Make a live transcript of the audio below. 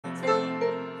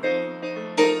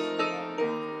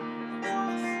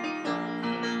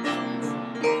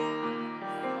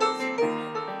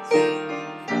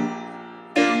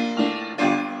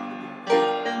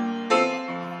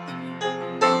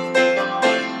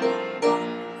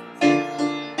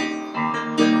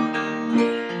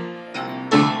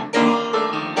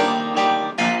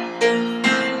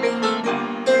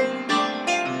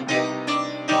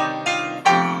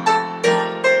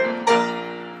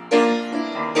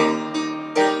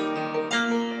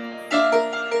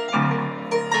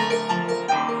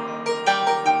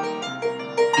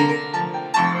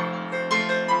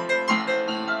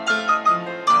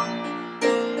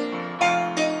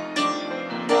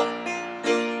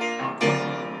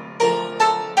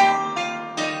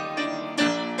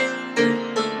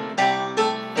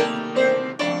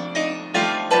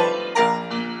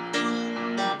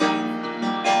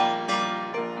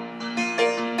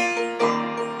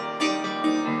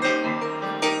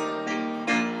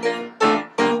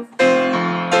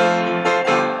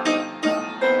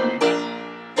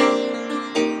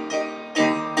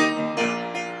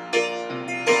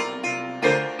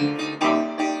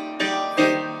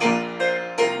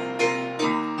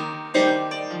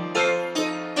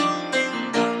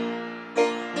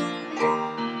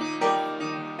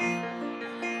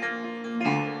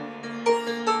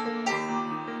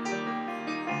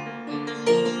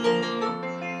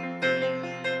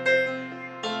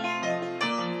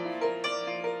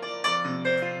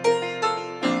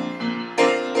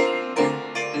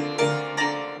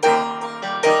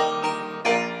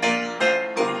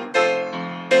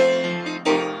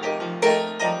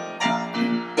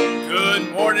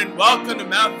and welcome to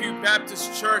Mount View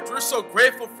Baptist Church. We're so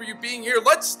grateful for you being here.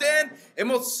 Let's stand and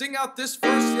we'll sing out this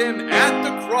first hymn, At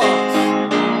the Cross.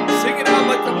 Sing it out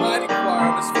like the mighty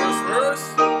choir, this first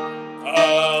verse.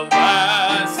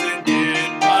 Alas,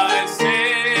 indeed, my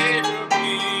Savior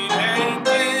bleed, and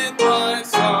in my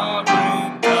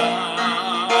sovereign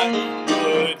God,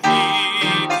 would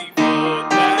He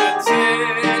devote that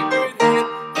sacred hand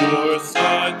for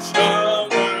such a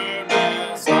worm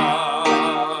as I?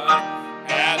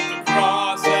 At the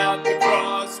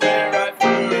cross, where I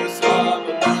first saw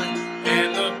the light,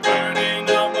 and the burden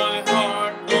of my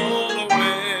heart rolled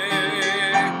away.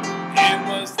 It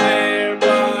was there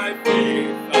by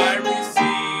faith I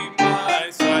received my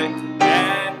sight,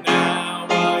 and now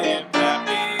I am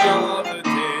happy all the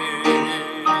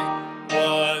day.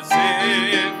 Was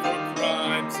it for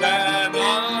crimes that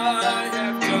I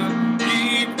have done,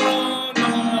 He thrown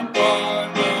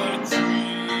upon the tree?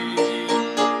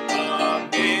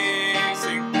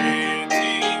 Amazing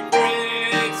pity,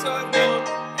 grace unknown,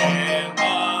 and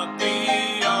love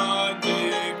beyond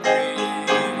degree.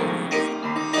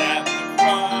 At the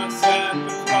cross,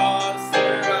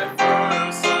 there I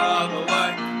first saw the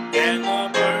light, and the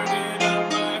burden of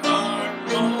my heart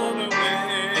rolled away.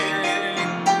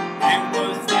 It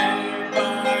was there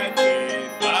by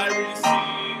faith I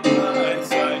received my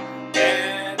sight,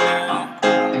 and now,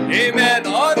 amen.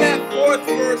 On that fourth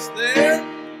verse there,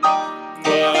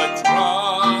 the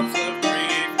drops of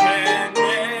grief can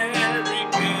never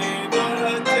repay the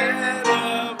debt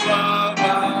of love I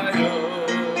owe.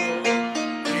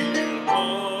 Dear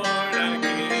Lord, I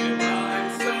give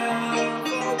myself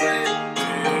away.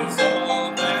 'Tis all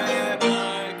that I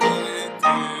can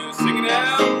do. Sing it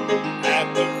out. At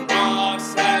the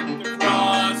cross,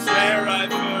 where I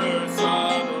first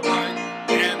saw the light,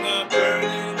 and the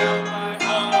burden of my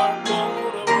heart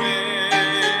rolled away.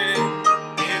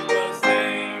 It was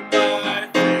there by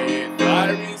faith I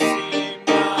received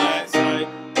my sight,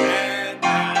 and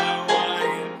now I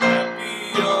am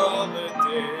happy all the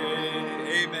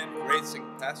day. Amen. Great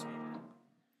singing, Pastor.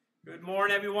 Good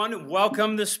morning, everyone, and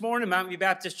welcome this morning, Mount View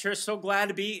Baptist Church. So glad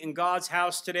to be in God's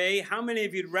house today. How many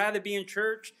of you'd rather be in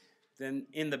church than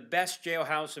in the best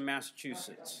jailhouse in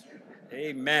Massachusetts?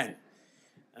 Amen.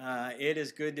 It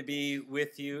is good to be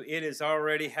with you. It has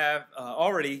already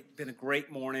been a great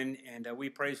morning, and we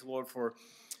praise the Lord for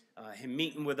Him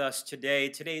meeting with us today.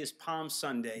 Today is Palm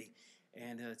Sunday,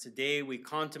 and today we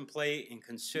contemplate and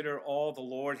consider all the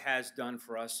Lord has done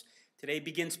for us. Today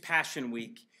begins Passion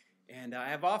Week. And I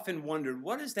have often wondered,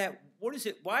 why is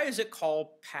it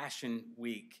called Passion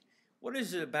Week? What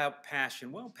is it about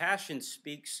passion? Well, passion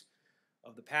speaks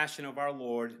of the passion of our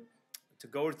Lord to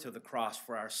go to the cross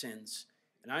for our sins.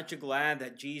 And aren't you glad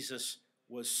that Jesus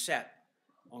was set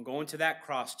on going to that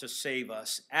cross to save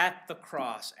us? At the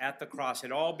cross.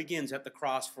 It all begins at the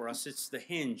cross for us. It's the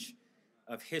hinge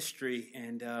of history.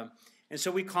 And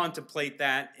so we contemplate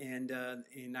that. And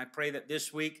I pray that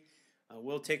this week,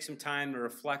 we'll take some time to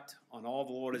reflect on all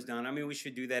the Lord has done. I mean, we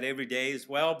should do that every day as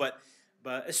well, but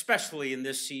especially in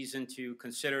this season to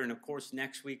consider. And, of course,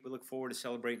 next week we look forward to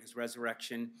celebrating His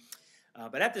resurrection.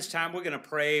 But at this time, we're going to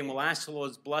pray, and we'll ask the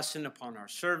Lord's blessing upon our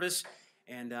service.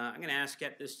 And I'm going to ask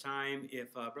at this time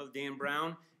if Brother Dan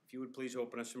Brown, if you would please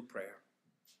open us in prayer.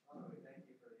 Father, we thank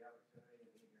you for the opportunity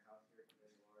to be in your house here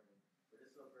today, Lord. And we're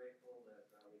just so grateful that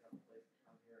we have a place to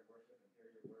come here and worship and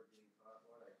hear your word being taught,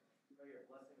 Lord. I pray your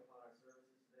blessing upon our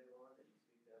services today, Lord, that you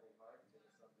speak to every heart and give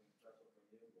us something special from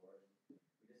you, Lord.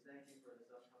 We just thank you for this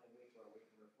upcoming week where we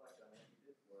can reflect on what you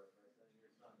did for us by sending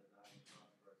your Son to die on the cross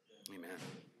for our sins. Amen.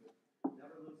 You would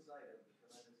never lose sight of the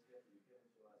tremendous gift that you've given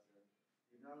to us. And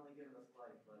you've not only given us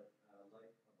life, but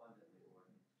life abundantly, Lord.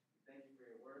 We thank you for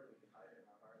your word that we can hide it in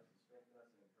our hearts and strengthen us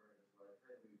and encourage us, Lord. I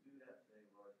pray that we would do that today,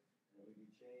 Lord, and that we be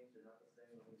changed and not the same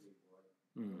when we leave, Lord.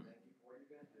 Thank you for what you're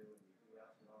going to do, and we do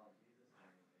ask it all in Jesus'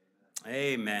 name.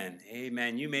 Amen.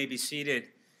 Amen. You may be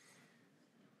seated.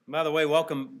 By the way,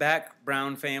 welcome back,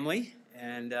 Brown family.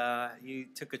 And you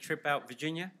took a trip out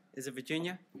Virginia. Is it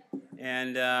Virginia?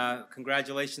 And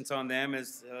congratulations on them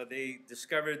as they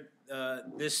discovered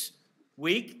this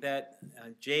week that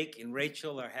Jake and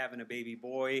Rachel are having a baby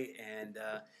boy and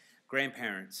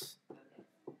grandparents.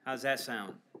 How's that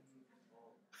sound?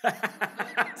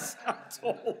 Sounds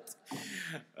old.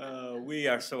 We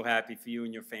are so happy for you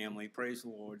and your family. Praise the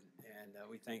Lord. And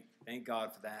we thank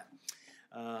God for that.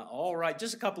 All right,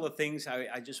 just a couple of things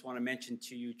I just want to mention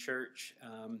to you, church.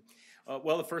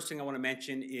 Well, the first thing I want to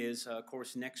mention is, of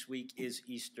course, next week is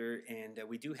Easter, and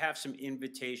we do have some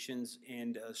invitations,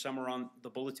 and some are on the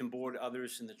bulletin board,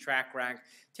 others in the track rack.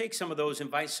 Take some of those,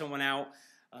 invite someone out.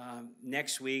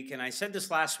 next week. And I said this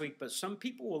last week, but some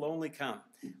people will only come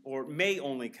or may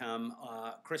only come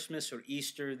Christmas or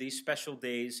Easter, these special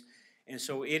days. And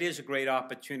so it is a great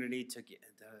opportunity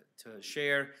to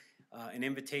share an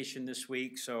invitation this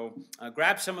week. So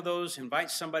grab some of those, invite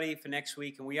somebody for next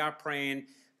week. And we are praying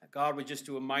that God would just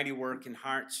do a mighty work in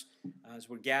hearts as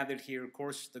we're gathered here. Of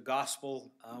course, the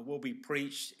gospel will be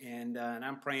preached, and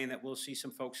I'm praying that we'll see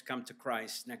some folks come to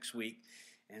Christ next week.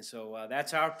 And so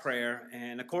that's our prayer.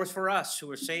 And of course, for us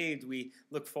who are saved, we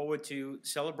look forward to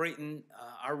celebrating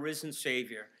our risen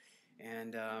Savior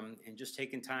and just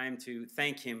taking time to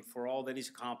thank Him for all that He's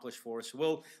accomplished for us.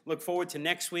 We'll look forward to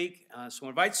next week. So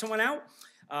invite someone out.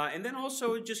 And then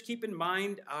also just keep in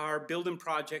mind our building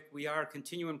project. We are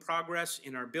continuing progress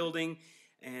in our building,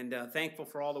 and thankful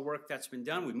for all the work that's been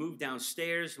done. We moved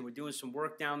downstairs, and we're doing some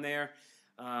work down there.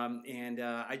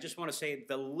 I just want to say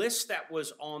the list that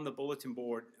was on the bulletin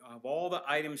board of all the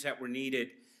items that were needed,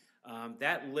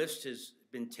 that list has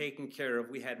been taken care of.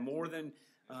 We had more than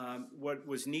what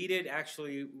was needed.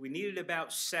 Actually, we needed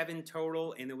about 7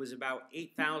 total, and there was about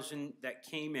 8,000 that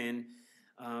came in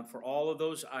for all of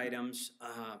those items.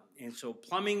 And so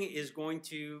plumbing is going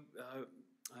to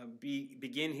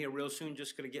begin here real soon.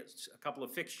 Just going to get a couple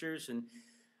of fixtures and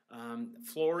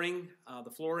flooring.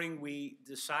 The flooring we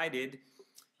decided.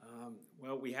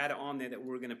 Well, we had it on there that we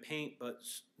were going to paint, but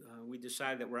we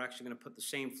decided that we're actually going to put the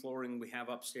same flooring we have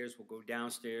upstairs. We'll go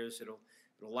downstairs. It'll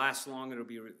last longer. It'll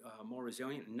be more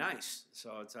resilient and nice.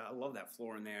 So I love that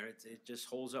floor in there. It just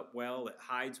holds up well. It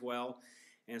hides well.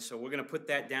 And so we're going to put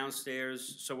that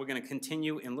downstairs. So we're going to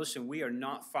continue. And listen, we are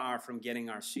not far from getting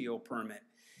our CO permit.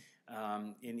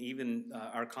 And even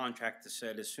our contractor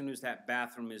said, as soon as that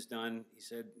bathroom is done, he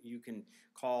said, you can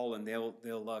call and they'll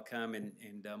come and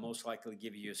most likely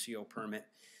give you a CO permit.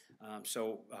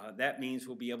 So that means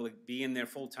we'll be able to be in there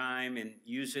full time and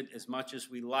use it as much as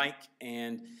we like.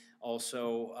 And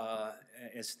also,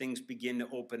 as things begin to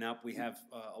open up, we have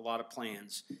a lot of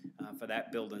plans for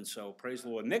that building. So praise the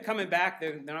Lord. And they're coming back.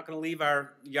 They're not going to leave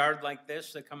our yard like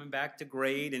this. They're coming back to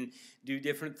grade and do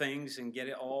different things and get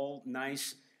it all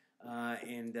nice.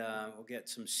 And we'll get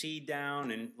some seed down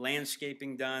and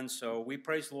landscaping done. So we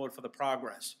praise the Lord for the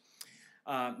progress.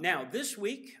 Now, this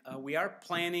week, we are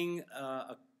planning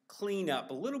a cleanup,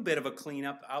 a little bit of a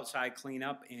cleanup, outside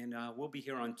cleanup, and we'll be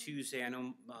here on Tuesday. I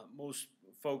know most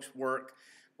folks work.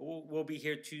 We'll be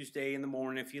here Tuesday in the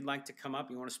morning. If you'd like to come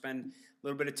up, you want to spend a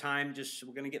little bit of time,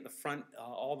 we're going to get the front,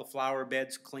 all the flower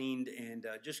beds cleaned and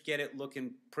just get it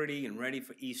looking pretty and ready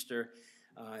for Easter.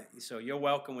 So you're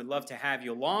welcome. We'd love to have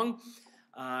you along.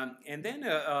 And then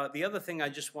the other thing I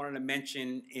just wanted to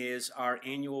mention is our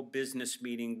annual business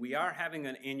meeting. We are having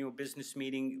an annual business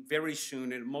meeting very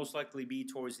soon. It'll most likely be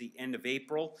towards the end of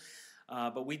April.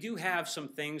 But we do have some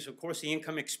things. Of course, the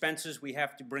income expenses we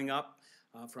have to bring up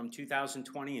from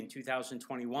 2020 and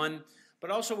 2021.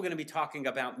 But also we're going to be talking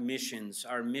about missions,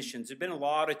 our missions. There's been a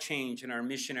lot of change in our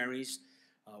missionaries.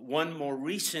 One more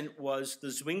recent was the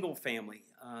Zwingle family.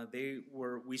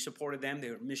 We supported them.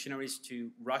 They were missionaries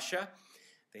to Russia.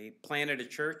 They planted a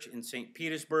church in St.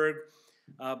 Petersburg,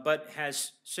 but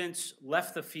has since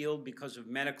left the field because of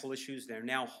medical issues. They're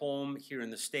now home here in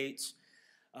the States.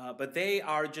 But they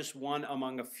are just one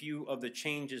among a few of the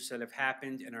changes that have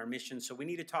happened in our mission. So we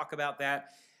need to talk about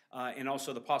that and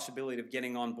also the possibility of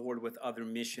getting on board with other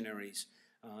missionaries.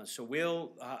 So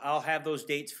I'll have those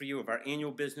dates for you of our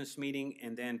annual business meeting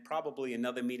and then probably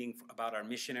another meeting about our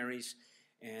missionaries.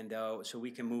 And so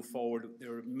we can move forward.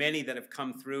 There are many that have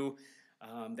come through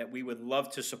that we would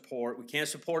love to support. We can't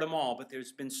support them all, but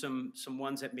there's been some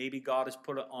ones that maybe God has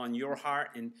put on your heart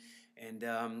and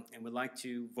would like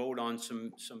to vote on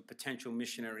some potential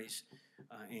missionaries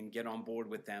and get on board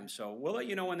with them. So we'll let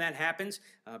you know when that happens.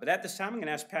 But at this time, I'm going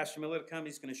to ask Pastor Miller to come.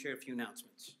 He's going to share a few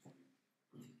announcements.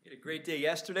 We had a great day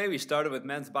yesterday. We started with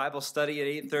men's Bible study at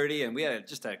 8:30, and we had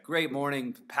just a great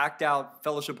morning, packed out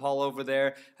fellowship hall over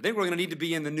there. I think we're going to need to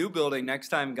be in the new building next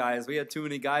time, guys. We had too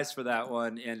many guys for that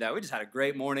one, and we just had a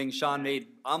great morning. Sean made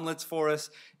omelets for us,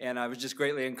 and I was just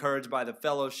greatly encouraged by the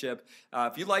fellowship.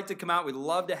 If you'd like to come out, we'd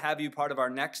love to have you part of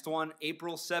our next one,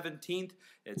 April 17th.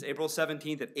 It's April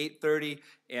 17th at 8:30,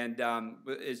 and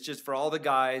it's just for all the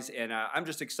guys, and I'm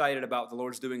just excited about what the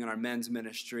Lord's doing in our men's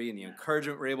ministry and the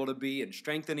encouragement we're able to be and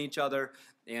strengthen each other.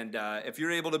 And if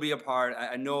you're able to be a part,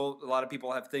 I know a lot of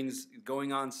people have things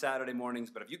going on Saturday mornings,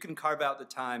 but if you can carve out the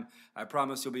time, I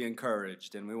promise you'll be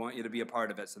encouraged, and we want you to be a part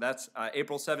of it. So that's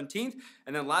April 17th.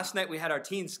 And then last night we had our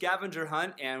teen scavenger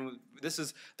hunt, and this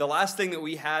is the last thing that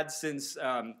we had since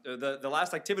the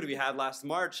last activity we had last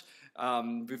March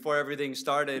before everything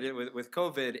started with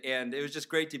COVID. And it was just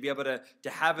great to be able to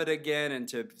have it again and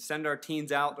to send our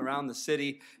teens out around the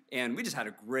city. And we just had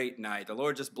a great night. The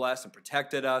Lord just blessed and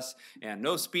protected us, and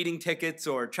no speeding tickets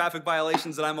or traffic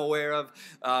violations that I'm aware of.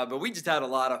 But we just had a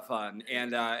lot of fun,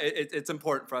 and it's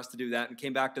important for us to do that. And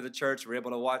came back to the church. We were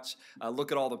able to watch,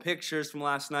 look at all the pictures from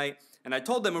last night. And I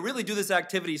told them, we really do this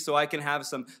activity so I can have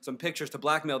some pictures to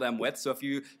blackmail them with. So if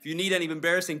you need any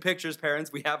embarrassing pictures,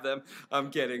 parents, we have them.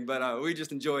 I'm kidding, but we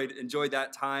just enjoyed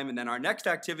that time. And then our next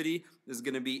activity is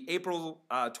going to be April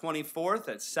 24th.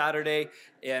 That's Saturday,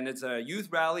 and it's a youth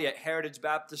rally at Heritage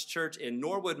Baptist Church in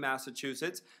Norwood,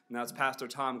 Massachusetts. And that's Pastor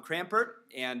Tom Crampert.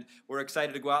 And we're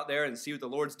excited to go out there and see what the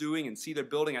Lord's doing and see their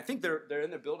building. I think they're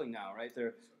in their building now, right?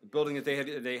 They're the building that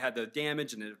they had the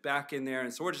damage, and they're back in there.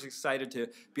 And so we're just excited to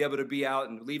be able to be out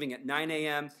and leaving at 9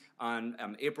 a.m. on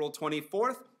April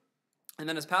 24th. And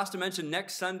then as Pastor mentioned,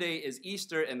 next Sunday is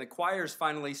Easter, and the choir's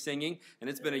finally singing. And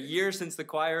it's been a year since the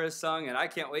choir has sung, and I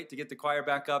can't wait to get the choir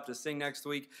back up to sing next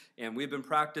week. And we've been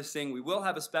practicing. We will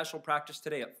have a special practice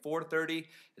today at 4:30.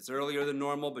 It's earlier than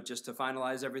normal, but just to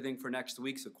finalize everything for next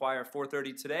week. So choir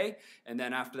 4:30 today, and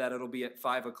then after that it'll be at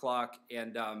 5 o'clock.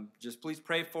 And just please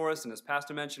pray for us. And as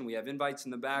Pastor mentioned, we have invites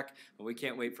in the back, but we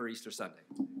can't wait for Easter Sunday.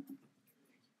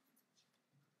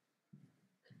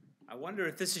 I wonder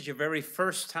if this is your very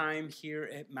first time here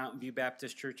at Mountain View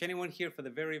Baptist Church. Anyone here for the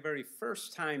very, very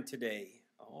first time today?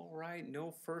 All right, no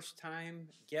first-time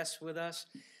guests with us,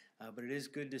 but it is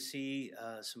good to see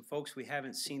some folks we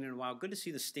haven't seen in a while. Good to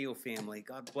see the Steele family.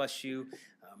 God bless you,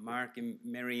 Mark and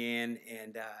Marianne,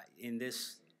 and in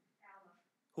this,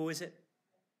 who is it?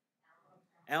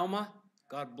 Alma.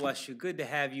 God bless you. Good to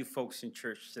have you folks in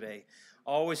church today.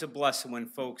 Always a blessing when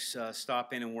folks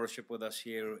stop in and worship with us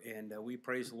here, and we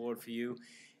praise the Lord for you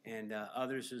and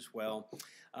others as well.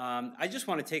 I just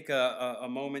want to take a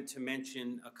moment to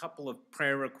mention a couple of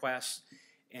prayer requests,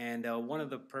 and one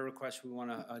of the prayer requests we want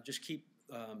to just keep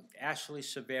Ashley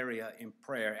Severia in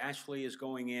prayer. Ashley is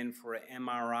going in for an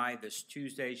MRI this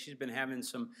Tuesday. She's been having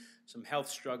some health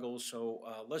struggles,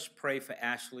 so let's pray for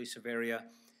Ashley Severia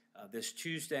this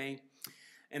Tuesday.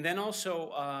 And then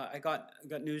also, I got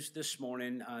news this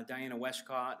morning. Diana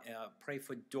Westcott, pray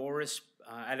for Doris.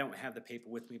 I don't have the paper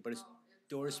with me, but it's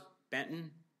Doris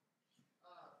Benton.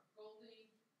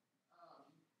 Goldie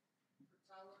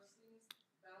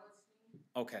Valentine.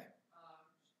 Okay.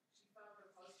 She found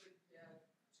her husband dead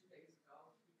 2 days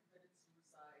ago. He committed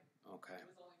suicide. Okay.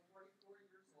 He was only 44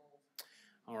 years old.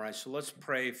 All right, so let's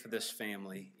pray for this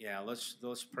family. Yeah, let's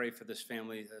pray for this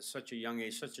family. At such a young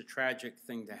age, such a tragic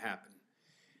thing to happen.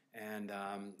 And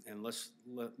let's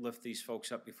lift these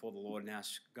folks up before the Lord and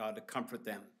ask God to comfort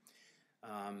them.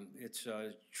 It's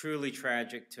truly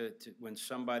tragic to when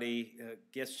somebody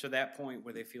gets to that point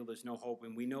where they feel there's no hope,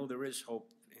 and we know there is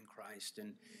hope in Christ.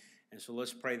 And so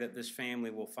let's pray that this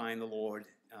family will find the Lord.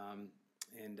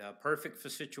 And perfect for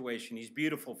situation. He's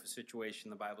beautiful for situation,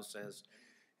 the Bible says.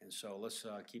 And so let's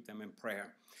keep them in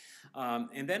prayer.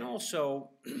 And then also,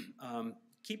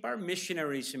 keep our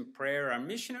missionaries in prayer. Our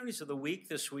missionaries of the week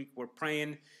this week, we're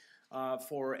praying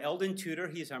for Eldon Tudor.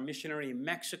 He's our missionary in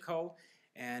Mexico,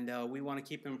 and we want to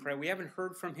keep him in prayer. We haven't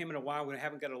heard from him in a while. We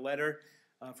haven't got a letter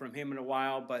from him in a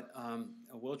while, but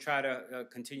we'll try to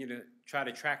continue to try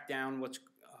to track down what's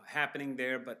happening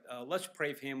there. But let's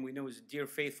pray for him. We know he's a dear,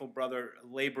 faithful brother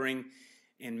laboring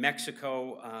in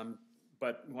Mexico,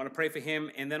 but we want to pray for him.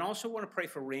 And then also want to pray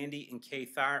for Randy and Kay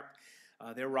Tharp.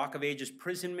 Their Rock of Ages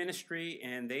prison ministry,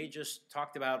 and they just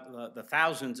talked about the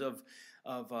thousands of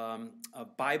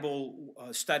Bible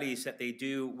studies that they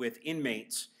do with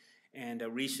inmates. And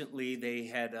recently they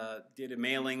had did a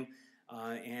mailing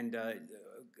and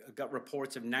got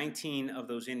reports of 19 of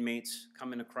those inmates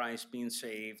coming to Christ, being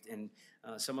saved. And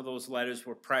some of those letters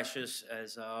were precious,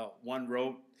 as one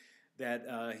wrote that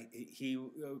he,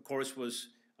 of course, was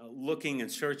looking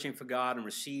and searching for God and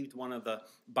received one of the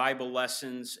Bible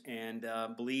lessons and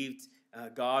believed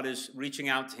God is reaching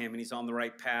out to him and he's on the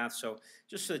right path. So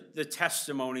just the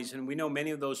testimonies, and we know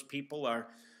many of those people are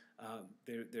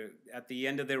they're at the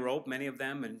end of their rope, many of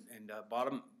them, and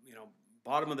bottom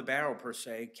of the barrel per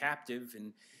se, captive,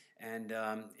 and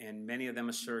many of them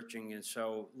are searching. And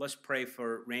so let's pray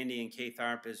for Randy and Kay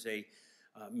Tharp as they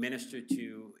minister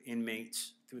to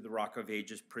inmates through the Rock of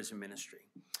Ages prison ministry.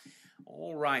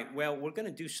 All right, well, we're going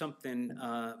to do something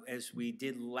as we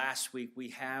did last week. We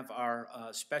have our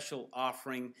special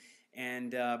offering,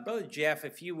 and Brother Jeff,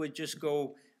 if you would just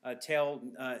go tell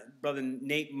Brother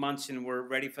Nate Munson we're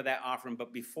ready for that offering.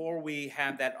 But before we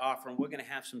have that offering, we're going to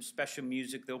have some special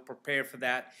music. They'll prepare for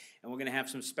that, and we're going to have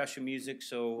some special music.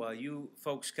 So you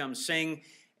folks come sing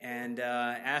and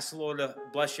ask the Lord to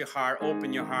bless your heart,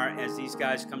 open your heart as these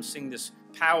guys come sing this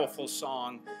powerful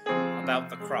song about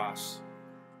the cross.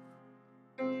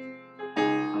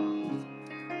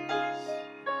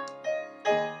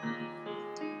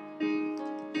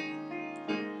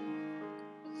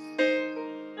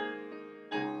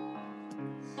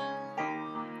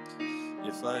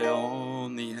 If I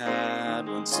only had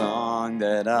one song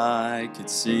that I could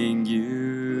sing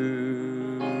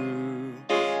you,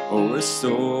 or a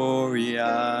story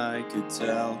I could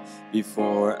tell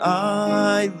before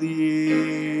I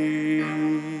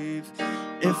leave.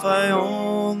 If I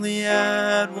only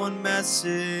had one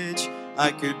message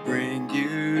I could bring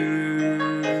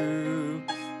you,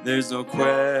 there's no question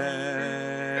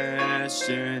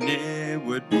it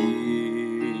would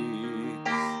be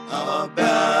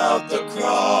about the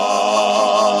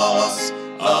cross,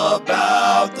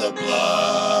 about the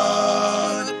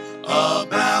blood,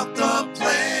 about the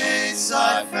place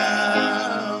I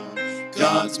found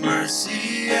God's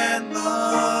mercy and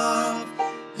love.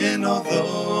 And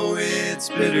although it's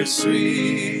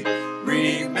bittersweet,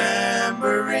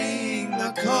 remembering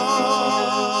the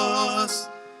cost,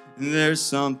 there's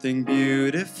something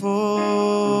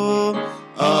beautiful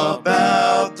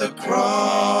about the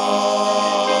cross.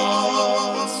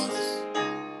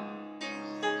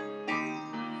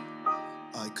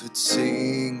 I could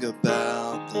sing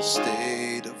about the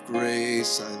state of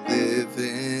grace I live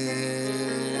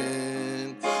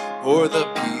in, or the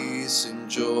peace and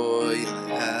joy I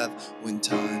have when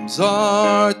times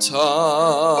are tough.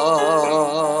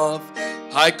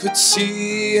 I could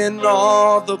see in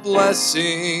all the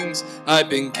blessings I've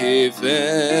been given,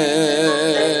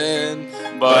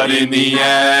 but in the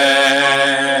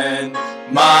end,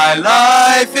 my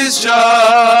life is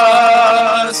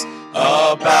just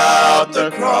about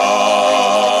the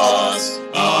cross,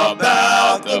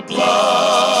 about the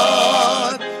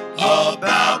blood,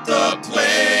 about the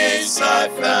place I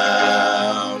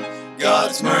found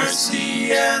God's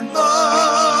mercy and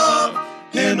love.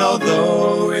 And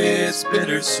although it's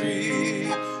bittersweet,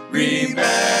 remembering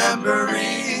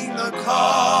the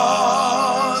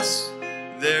cost,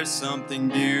 there's something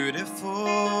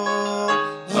beautiful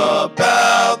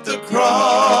about the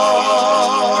cross.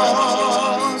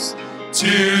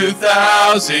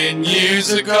 2,000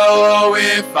 years ago,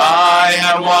 if I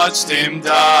had watched him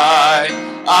die,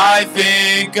 I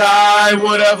think I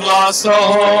would have lost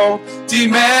hope,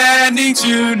 demanding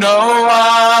to know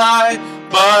why.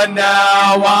 But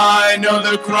now I know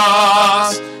the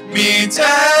cross means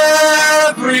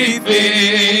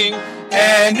everything,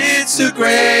 and it's the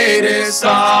greatest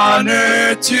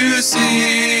honor to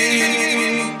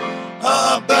sing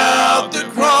about the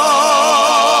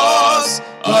cross,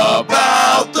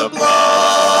 about the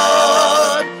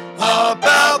blood,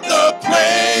 about the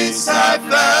place I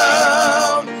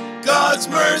found God's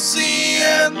mercy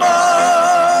and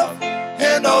love.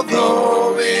 And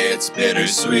although it's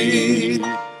bittersweet,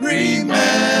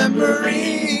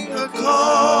 remembering the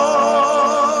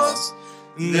cost,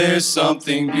 there's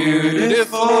something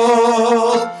beautiful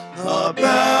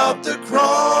about the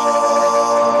cross,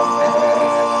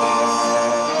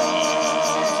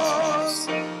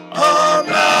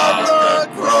 about the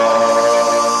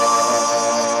cross.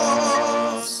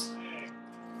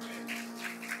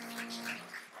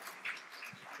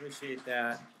 Appreciate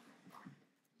that.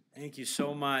 Thank you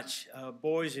so much.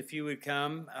 Boys, if you would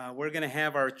come, we're going to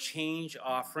have our change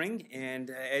offering.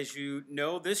 And as you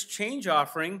know, this change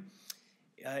offering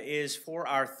is for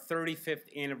our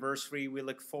 35th anniversary. We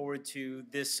look forward to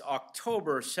this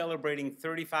October celebrating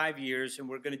 35 years, and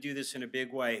we're going to do this in a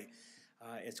big way.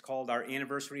 It's called our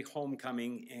Anniversary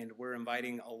Homecoming, and we're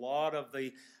inviting a lot of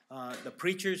the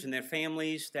preachers and their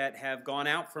families that have gone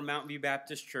out from Mountain View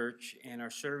Baptist Church and are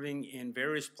serving in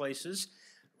various places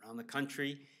around the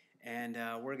country. And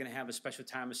we're going to have a special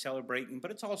time of celebrating, but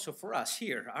it's also for us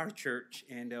here, our church,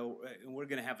 and we're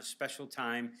going to have a special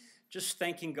time just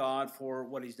thanking God for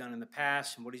what he's done in the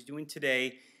past and what he's doing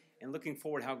today, and looking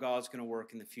forward how God's going to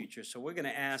work in the future. So we're going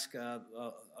to ask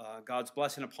God's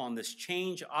blessing upon this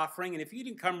change offering, and if you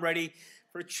didn't come ready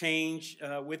for change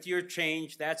with your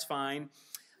change, that's fine.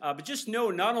 But just know,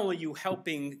 not only are you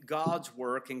helping God's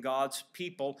work and God's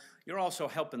people, you're also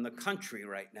helping the country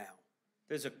right now.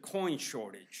 There's a coin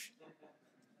shortage.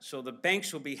 So the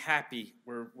banks will be happy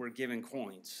we're giving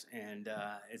coins. And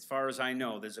as far as I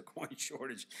know, there's a coin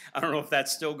shortage. I don't know if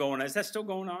that's still going on. Is that still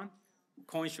going on?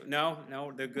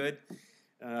 No, they're good.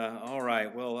 All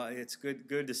right. Well, it's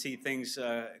good to see things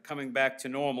coming back to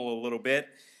normal a little bit.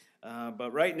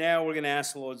 But right now, we're going to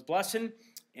ask the Lord's blessing.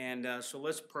 And so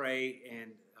let's pray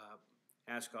and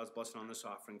ask God's blessing on this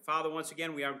offering. Father, once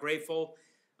again, we are grateful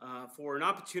for an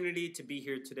opportunity to be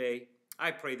here today.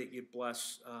 I pray that you'd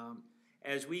bless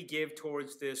as we give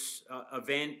towards this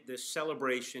event, this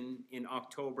celebration in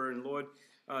October. And Lord,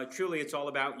 truly it's all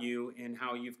about you and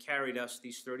how you've carried us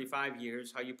these 35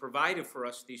 years, how you provided for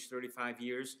us these 35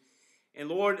 years. And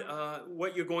Lord,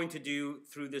 what you're going to do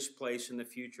through this place in the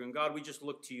future. And God, we just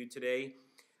look to you today,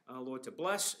 Lord, to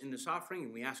bless in this offering.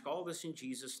 And we ask all this in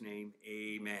Jesus' name.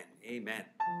 Amen. Amen.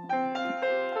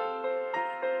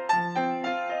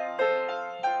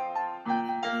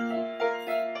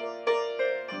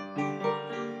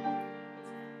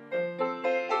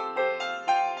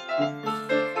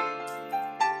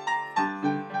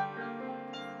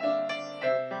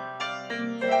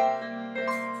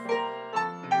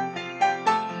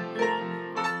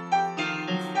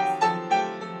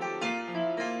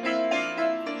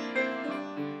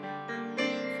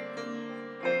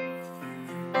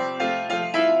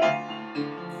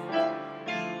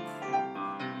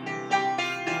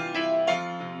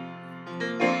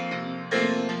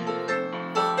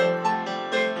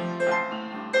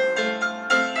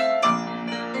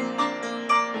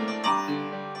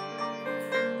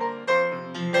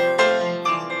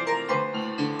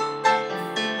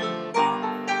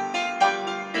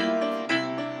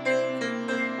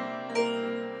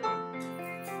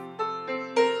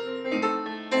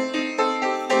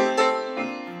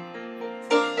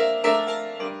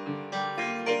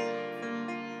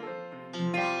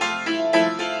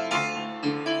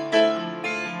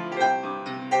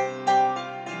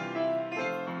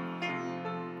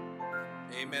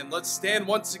 Amen. Let's stand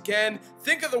once again.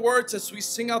 Think of the words as we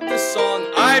sing out this song.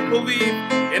 I believe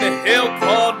in a hill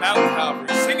called Mount Calvary.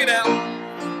 Sing it out.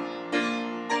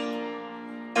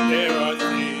 There are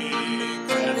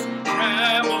things as we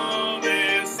travel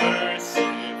this earth,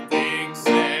 shifting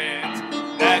sands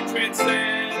that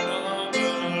transcend all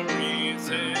the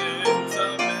reasons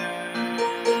of man.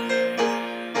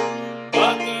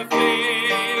 But the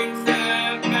things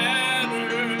that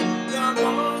matter the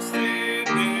most in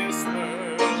this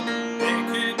world, they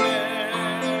can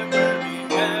never be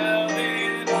held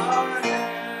in our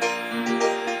hands.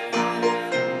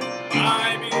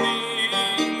 I believe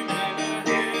in a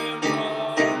hill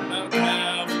called Mount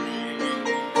Calvary.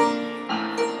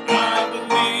 I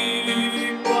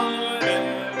believe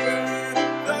whatever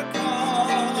the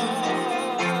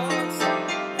cost.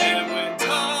 And when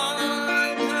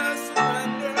time has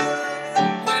surrendered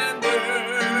and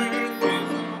earth is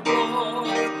no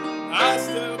more, I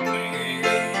still cling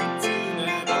to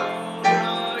that old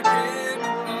rugged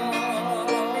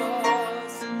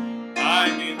cross. I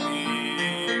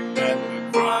believe that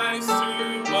the Christ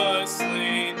who was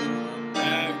slain on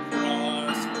that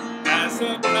cross has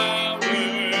the power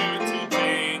to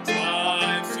change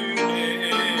lives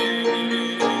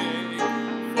today.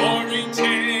 For he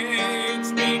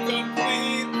changed me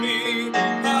completely, a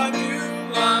new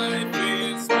life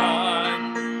is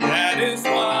mine. That is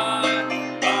why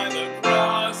by the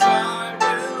cross I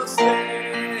will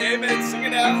stand. Amen. Sing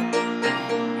it out.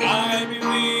 I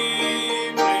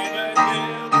believe in a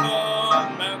hill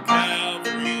called Mount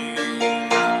Calvary.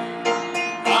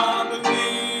 I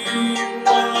believe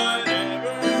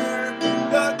whatever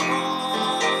the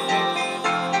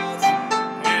cost.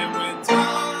 And when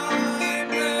time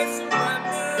has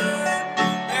surrendered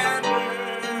and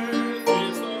earth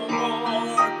is no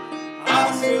more,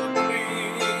 I'll still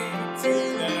cling to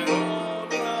that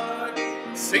old rock.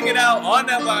 Sing it out on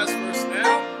that last verse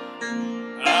now.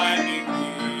 I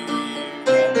believe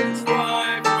that this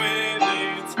life with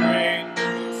its great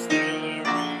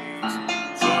mysteries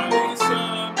surely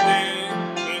someday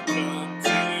will come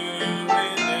to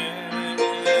an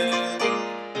end.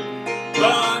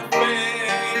 But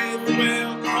faith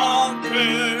will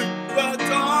conquer the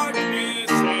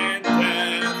darkness and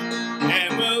death,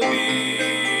 and will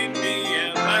lead me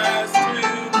at last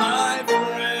to my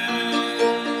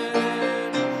friend.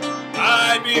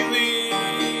 I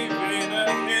believe in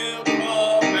a hill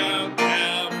called Mount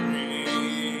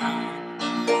Calvary.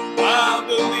 I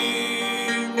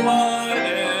believe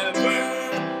whatever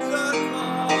the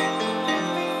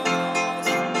cost.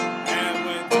 And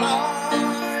when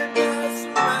time has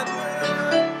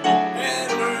surrendered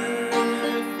and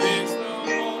earth is no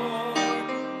more,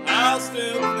 I'll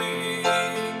still cling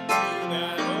to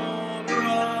that old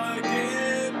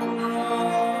rugged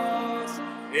cross.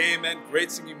 Amen. Great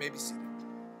singing. You may be seated.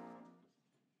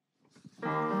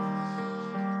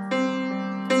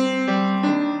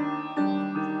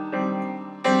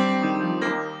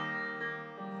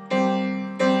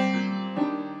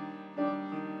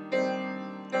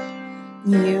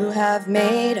 You have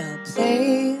made a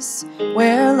place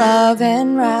where love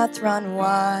and wrath run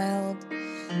wild.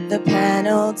 The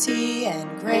penalty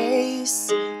and grace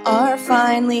are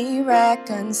finally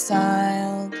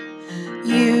reconciled.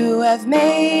 You have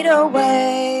made a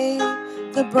way,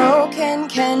 the broken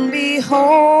can be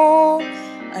whole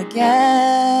again.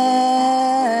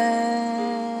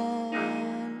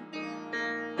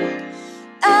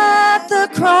 At the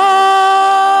cross,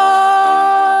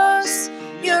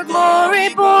 your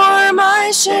glory bore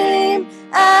my shame.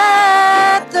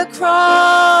 At the cross,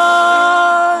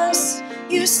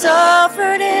 you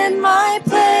suffered in my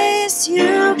place.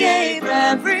 You gave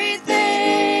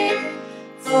everything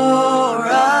for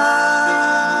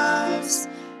us.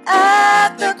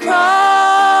 At the cross,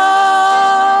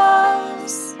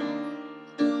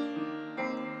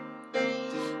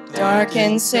 dark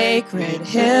and sacred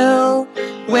hill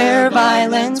where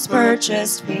violence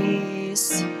purchased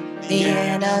peace. The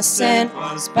innocent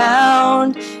was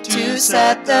bound to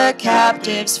set the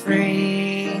captives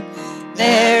free.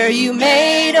 There you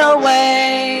made a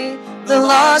way, the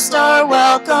lost are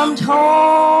welcomed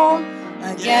home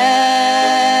again.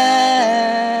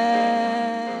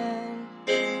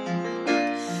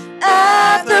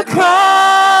 At the cross,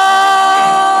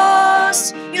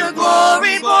 your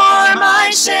glory bore my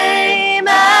shame.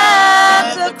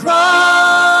 At the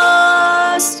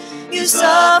cross, you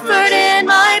suffered in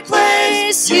my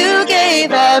place. You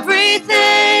gave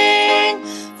everything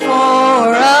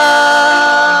for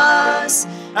us.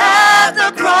 At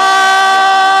the cross,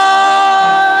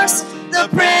 the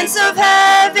Prince of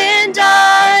Heaven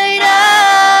died.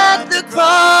 At the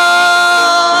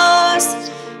cross,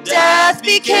 death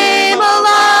became a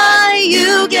lie.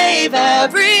 You gave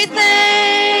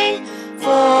everything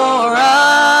for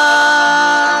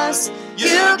us.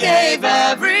 You gave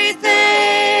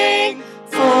everything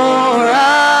for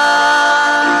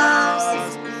us.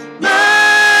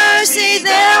 Mercy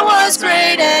there was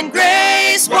great and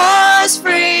grace was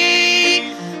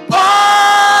free.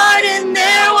 Pardon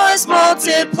there was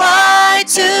multiplied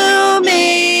to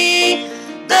me.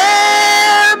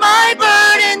 There my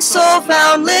burdened soul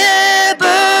found liberty.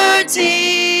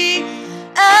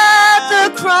 At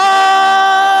the cross,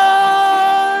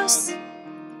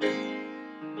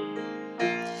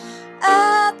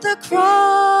 at the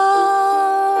cross,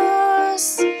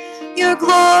 your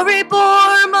glory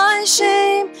bore my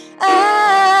shame.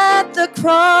 At the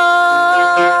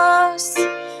cross,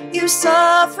 you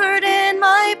suffered in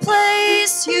my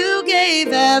place. You gave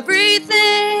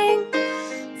everything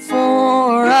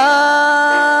for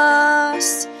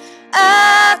us.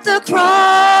 At the cross,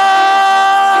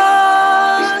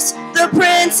 the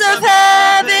Prince of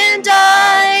Heaven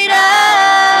died.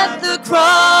 At the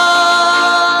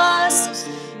cross,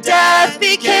 death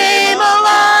became a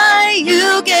lie.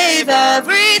 You gave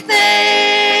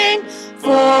everything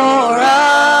for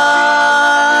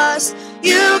us.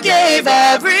 You gave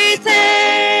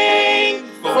everything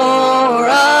for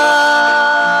us.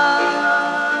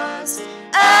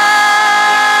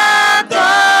 At the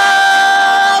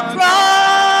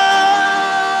cross.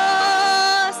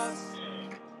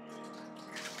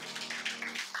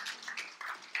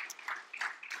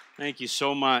 Thank you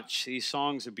so much. These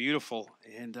songs are beautiful,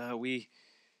 and we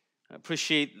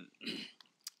appreciate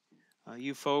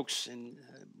you folks and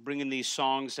bringing these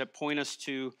songs that point us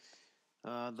to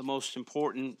the most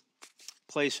important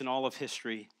place in all of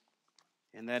history,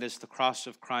 and that is the cross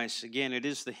of Christ. Again, it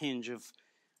is the hinge of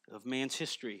man's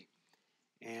history,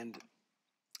 and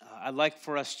I'd like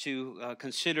for us to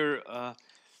consider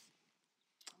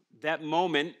that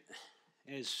moment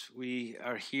as we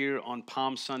are here on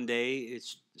Palm Sunday. It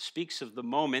speaks of the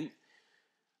moment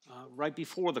right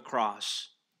before the cross,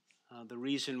 the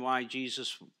reason why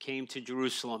Jesus came to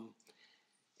Jerusalem.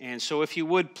 And so if you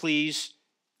would please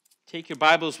take your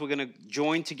Bibles, we're going to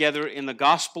join together in the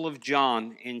Gospel of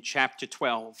John in chapter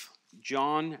 12.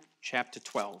 John chapter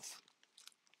 12.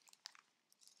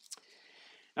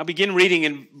 I'll begin reading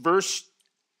in verse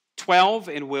 12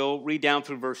 and we'll read down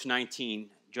through verse 19.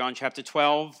 John chapter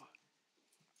 12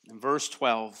 and verse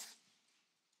 12.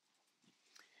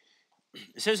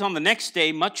 It says, on the next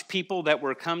day, much people that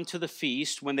were come to the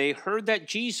feast, when they heard that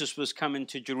Jesus was coming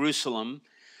to Jerusalem,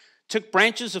 took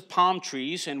branches of palm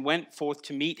trees and went forth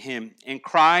to meet him, and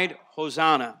cried,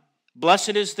 Hosanna!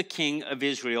 Blessed is the King of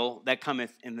Israel that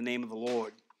cometh in the name of the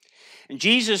Lord. And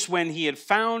Jesus, when he had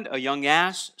found a young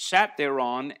ass, sat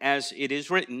thereon, as it is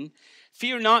written,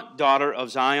 Fear not, daughter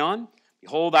of Zion,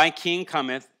 behold, thy King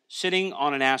cometh, sitting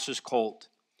on an ass's colt.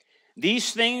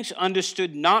 These things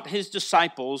understood not his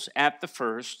disciples at the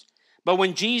first, but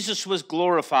when Jesus was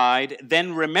glorified,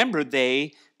 then remembered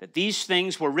they that these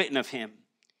things were written of him,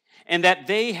 and that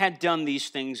they had done these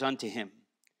things unto him.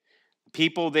 The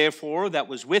people, therefore, that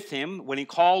was with him, when he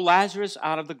called Lazarus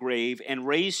out of the grave and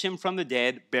raised him from the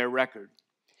dead, bear record.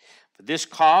 For this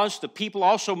cause the people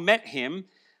also met him,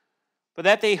 for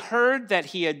that they heard that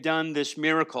he had done this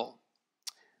miracle.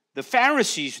 The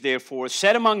Pharisees, therefore,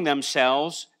 said among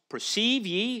themselves, Perceive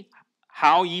ye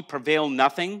how ye prevail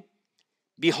nothing?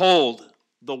 Behold,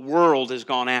 the world has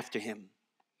gone after him.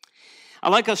 I'd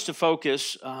like us to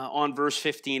focus on verse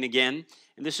 15 again,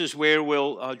 and this is where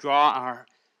we'll draw our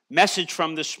message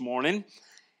from this morning,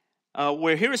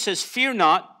 where here it says, Fear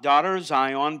not, daughter of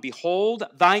Zion, behold,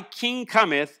 thy king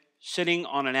cometh, sitting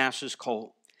on an ass's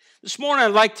colt. This morning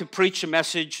I'd like to preach a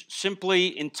message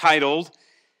simply entitled,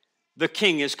 The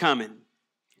King is Coming.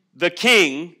 The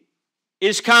King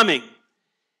is coming.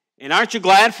 And aren't you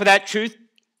glad for that truth?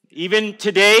 Even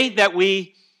today that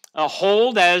we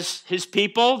hold as his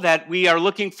people, that we are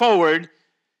looking forward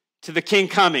to the King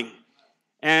coming.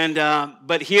 And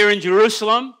but here in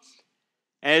Jerusalem,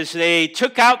 as they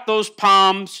took out those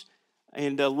palms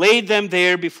and laid them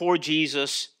there before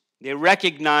Jesus, they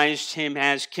recognized him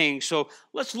as king. So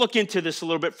let's look into this a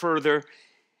little bit further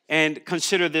and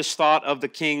consider this thought of the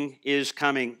King is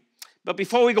coming. But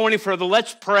before we go any further,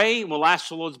 let's pray. We'll ask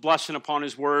the Lord's blessing upon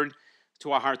his word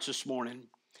to our hearts this morning.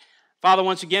 Father,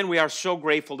 once again, we are so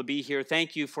grateful to be here.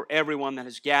 Thank you for everyone that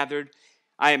has gathered.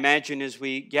 I imagine as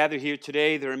we gather here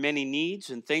today, there are many needs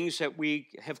and things that we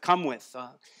have come with.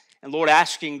 And Lord,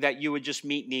 asking that you would just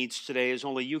meet needs today as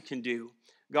only you can do.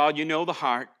 God, you know the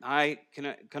heart. I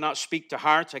cannot speak to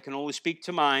hearts. I can only speak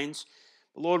to minds.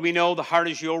 But Lord, we know the heart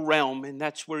is your realm, and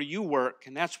that's where you work,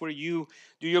 and that's where you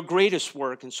do your greatest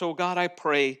work. And so, God, I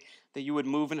pray that you would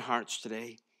move in hearts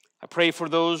today. I pray for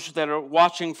those that are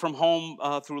watching from home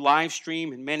through live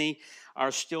stream, and many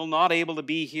are still not able to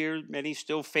be here. Many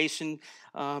still facing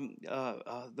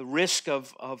the risk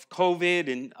of COVID,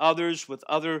 and others with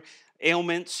other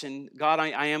ailments. And God,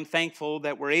 I am thankful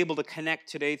that we're able to connect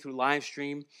today through live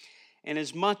stream. And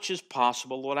as much as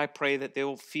possible, Lord, I pray that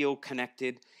they'll feel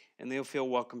connected and they'll feel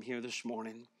welcome here this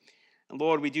morning. And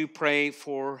Lord, we do pray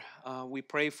for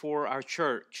our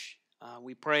church.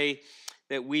 We pray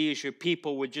that we as your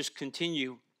people would just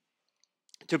continue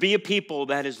to be a people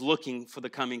that is looking for the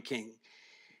coming King.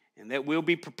 And that we'll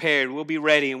be prepared, we'll be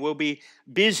ready, and we'll be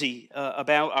busy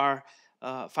about our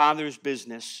Father's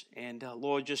business. And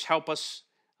Lord, just help us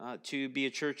to be a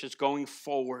church that's going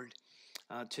forward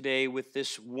today with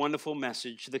this wonderful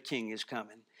message, the King is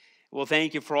coming. Well,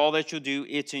 thank you for all that you'll do.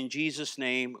 It's in Jesus'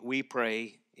 name we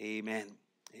pray. Amen.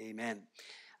 Amen.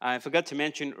 I forgot to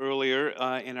mention earlier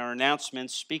in our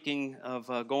announcements, speaking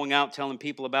of going out telling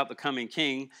people about the coming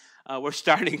King, we're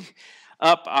starting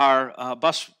up our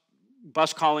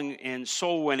bus calling and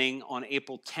soul winning on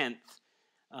April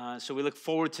 10th. So we look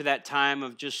forward to that time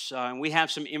of just, we have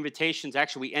some invitations.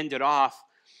 Actually, we ended off,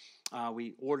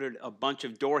 we ordered a bunch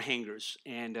of door hangers,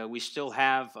 and we still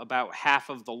have about half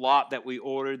of the lot that we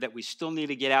ordered that we still need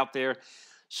to get out there.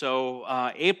 So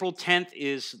April 10th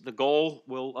is the goal.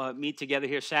 We'll meet together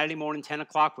here Saturday morning, 10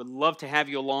 o'clock. We'd love to have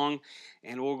you along,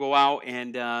 and we'll go out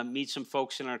and meet some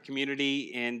folks in our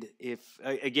community. And if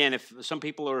some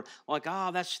people are like,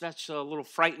 oh, that's a little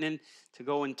frightening to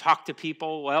go and talk to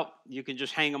people, well, you can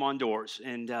just hang them on doors,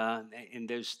 and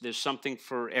there's something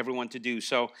for everyone to do.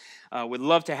 So we'd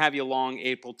love to have you along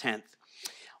April 10th.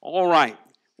 All right.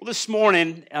 Well, this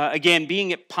morning, again,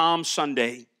 being at Palm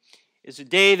Sunday, is a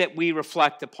day that we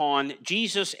reflect upon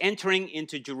Jesus entering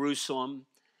into Jerusalem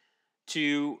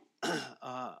to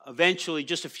eventually,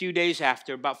 just a few days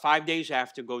after, about 5 days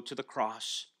after, go to the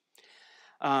cross.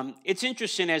 It's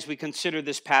interesting as we consider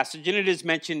this passage, and it is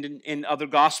mentioned in other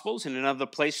Gospels and in other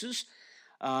places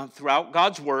throughout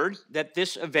God's Word, that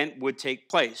this event would take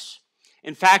place.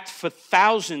 In fact, for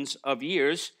thousands of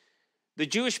years, the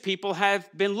Jewish people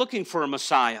have been looking for a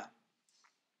Messiah.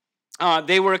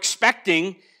 They were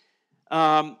expecting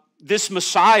this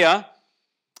Messiah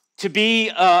to be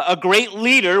a great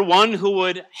leader, one who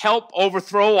would help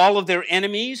overthrow all of their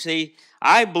enemies.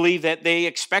 I believe that they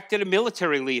expected a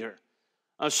military leader,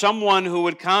 someone who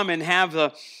would come and have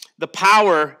the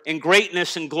power and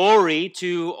greatness and glory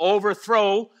to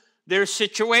overthrow their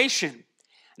situation.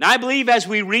 And I believe as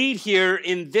we read here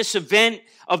in this event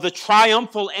of the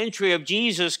triumphal entry of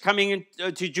Jesus coming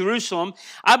to Jerusalem,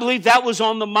 I believe that was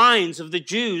on the minds of the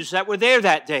Jews that were there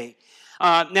that day.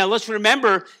 Now, let's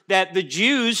remember that the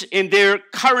Jews, in their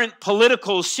current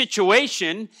political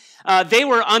situation, they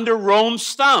were under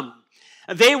Rome's thumb.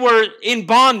 They were in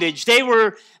bondage.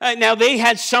 Now they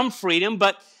had some freedom,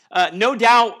 but no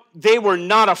doubt they were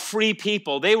not a free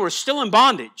people. They were still in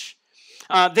bondage.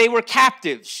 They were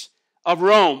captives of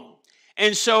Rome.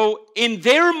 And so in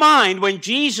their mind, when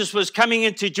Jesus was coming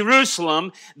into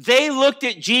Jerusalem, they looked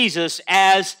at Jesus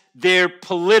as their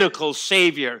political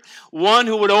savior, one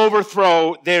who would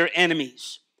overthrow their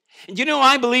enemies. And you know,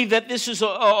 I believe that this is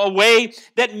a way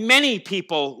that many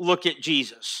people look at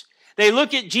Jesus. They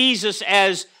look at Jesus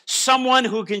as someone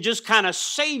who can just kind of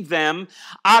save them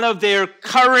out of their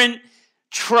current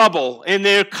trouble and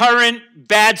their current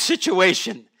bad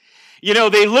situation. You know,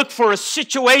 they look for a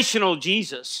situational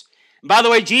Jesus. By the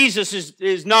way, Jesus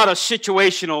is not a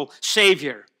situational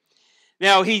Savior.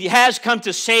 Now, He has come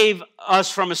to save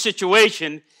us from a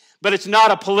situation, but it's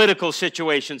not a political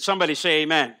situation. Somebody say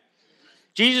amen.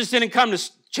 Jesus didn't come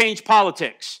to change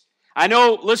politics. I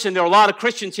know, listen, there are a lot of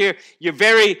Christians here. You're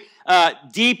very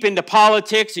deep into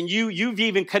politics, and you've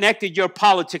even connected your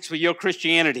politics with your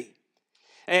Christianity.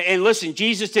 And listen,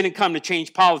 Jesus didn't come to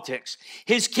change politics.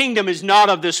 His kingdom is not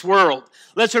of this world.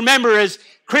 Let's remember as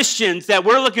Christians that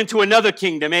we're looking to another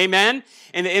kingdom, amen?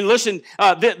 And listen,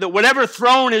 whatever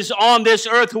throne is on this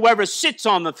earth, whoever sits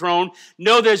on the throne,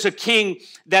 know there's a king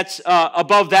that's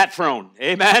above that throne,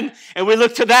 amen? And we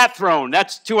look to that throne.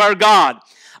 That's to our God.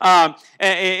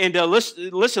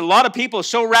 Listen, a lot of people are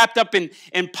so wrapped up in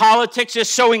politics, they're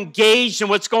so engaged in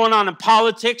what's going on in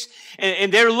politics, and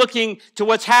they're looking to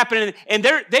what's happening, and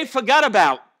they forgot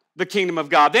about the kingdom of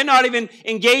God. They're not even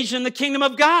engaged in the kingdom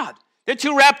of God. They're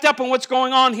too wrapped up in what's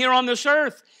going on here on this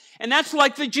earth. And that's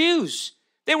like the Jews.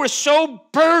 They were so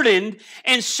burdened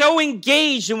and so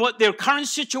engaged in what their current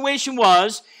situation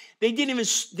was,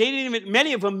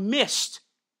 many of them missed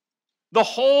the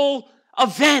whole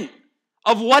event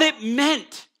of what it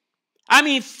meant. I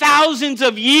mean, thousands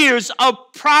of years of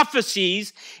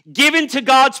prophecies given to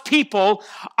God's people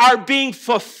are being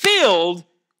fulfilled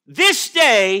this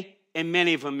day, and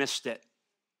many of them missed it.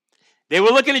 They were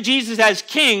looking at Jesus as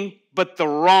king, but the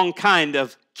wrong kind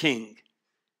of king.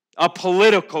 A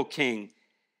political king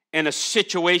and a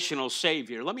situational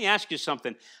savior. Let me ask you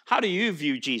something. How do you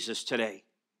view Jesus today?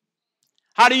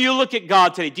 How do you look at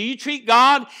God today? Do you treat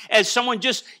God as someone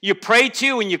just you pray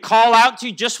to and you call out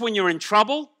to just when you're in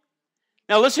trouble?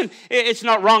 Now listen, it's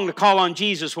not wrong to call on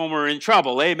Jesus when we're in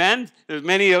trouble, amen?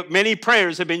 Many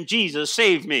prayers have been, Jesus,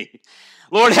 save me.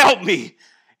 Lord, help me.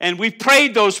 And we've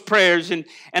prayed those prayers, and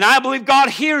I believe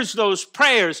God hears those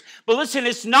prayers. But listen,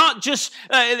 it's not just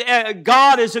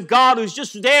God is a God who's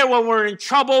just there when we're in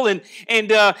trouble, and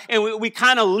we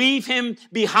kind of leave Him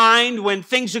behind when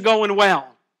things are going well.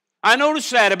 I notice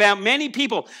that about many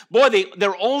people. Boy,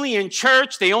 they're only in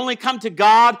church. They only come to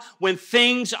God when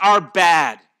things are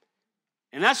bad.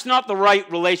 And that's not the right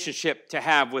relationship to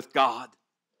have with God.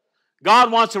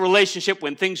 God wants a relationship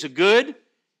when things are good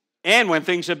and when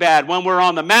things are bad. When we're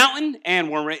on the mountain and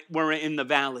when we're in the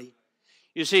valley.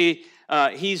 You see,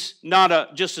 He's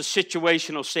not just a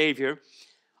situational Savior.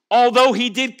 Although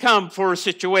He did come for a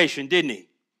situation, didn't He?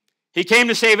 He came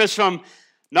to save us from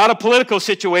not a political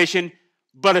situation,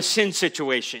 but a sin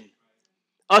situation.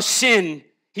 A sin.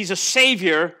 He's a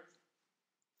Savior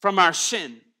from our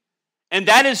sin. And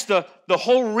that is the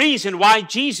whole reason why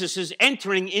Jesus is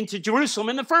entering into Jerusalem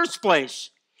in the first place.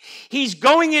 He's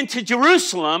going into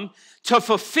Jerusalem to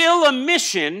fulfill a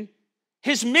mission.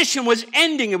 His mission was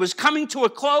ending. It was coming to a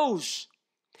close.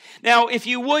 Now, if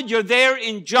you would, you're there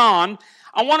in John.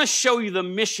 I want to show you the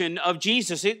mission of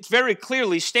Jesus. It's very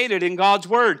clearly stated in God's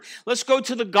Word. Let's go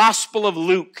to the Gospel of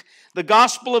Luke. The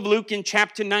Gospel of Luke in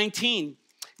chapter 19.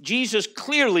 Jesus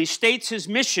clearly states His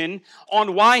mission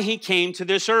on why He came to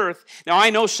this earth. Now, I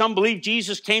know some believe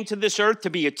Jesus came to this earth to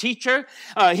be a teacher.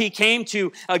 He came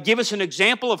to give us an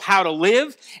example of how to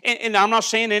live. And I'm not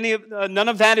saying none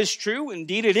of that is true.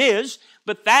 Indeed, it is.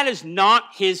 But that is not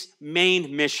His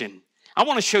main mission. I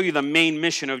want to show you the main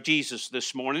mission of Jesus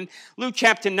this morning. Luke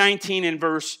chapter 19 and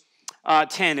verse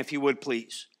 10, if you would,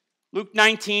 please. Luke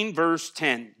 19, verse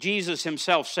 10. Jesus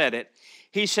Himself said it.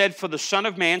 He said, for the Son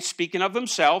of Man, speaking of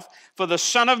Himself, for the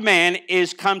Son of Man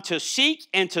is come to seek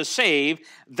and to save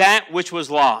that which was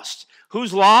lost.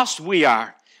 Who's lost? We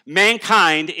are.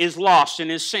 Mankind is lost in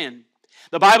his sin.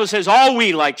 The Bible says, all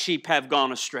we like sheep have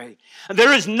gone astray.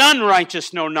 There is none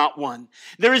righteous, no, not one.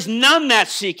 There is none that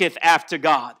seeketh after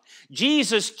God.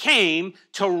 Jesus came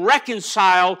to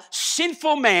reconcile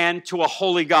sinful man to a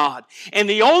holy God. And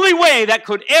the only way that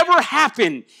could ever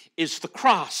happen is the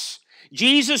cross.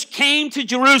 Jesus came to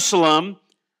Jerusalem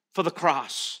for the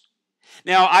cross.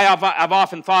 Now, I've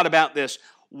often thought about this.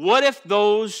 What if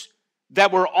those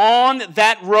that were on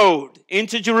that road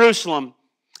into Jerusalem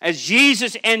as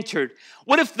Jesus entered,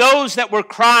 what if those that were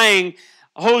crying,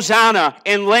 Hosanna,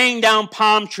 and laying down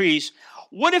palm trees,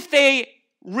 what if they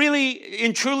really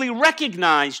and truly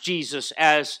recognized Jesus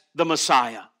as the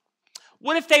Messiah?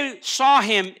 What if they saw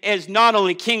him as not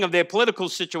only king of their political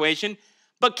situation,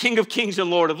 but King of Kings and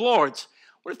Lord of Lords?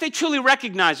 What if they truly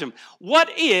recognize him? What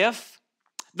if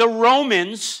the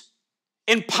Romans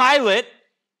and Pilate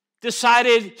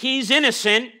decided he's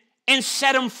innocent and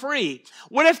set him free?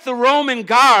 What if the Roman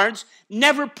guards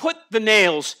never put the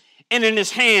nails in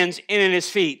his hands and in his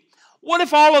feet? What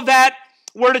if all of that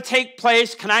were to take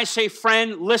place? Can I say,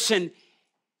 friend, listen,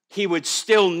 he would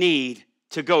still need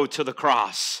to go to the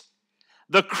cross.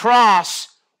 The cross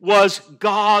was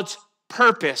God's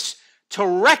purpose to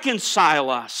reconcile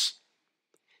us.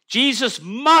 Jesus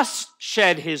must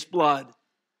shed his blood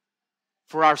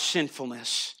for our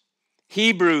sinfulness.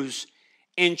 Hebrews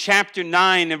in chapter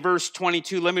 9 and verse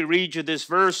 22. Let me read you this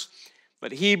verse.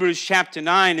 But Hebrews chapter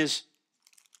 9 is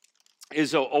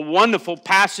a wonderful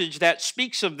passage that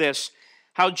speaks of this,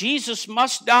 how Jesus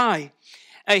must die.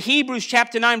 Hebrews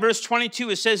chapter 9 verse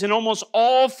 22, it says, "And almost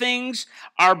all things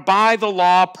are by the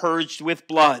law purged with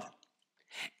blood.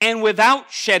 And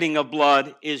without shedding of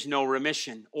blood is no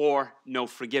remission," or no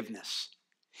forgiveness.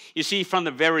 You see, from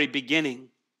the very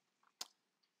beginning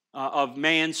of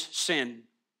man's sin,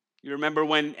 you remember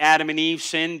when Adam and Eve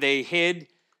sinned, they hid,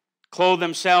 clothed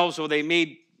themselves, or they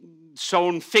made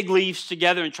sewn fig leaves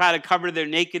together and tried to cover their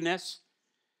nakedness.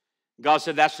 God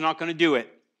said, that's not going to do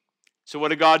it. So what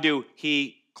did God do?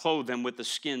 He clothed them with the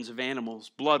skins of animals.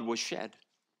 Blood was shed.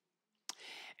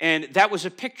 And that was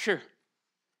a picture.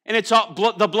 And it's all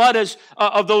the blood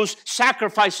of those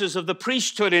sacrifices of the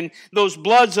priesthood, and those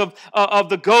bloods of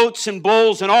the goats and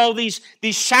bulls, and all these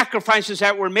sacrifices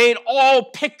that were made, all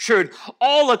pictured,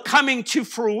 all are coming to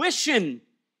fruition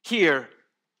here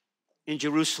in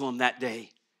Jerusalem that day.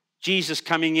 Jesus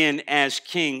coming in as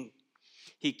king.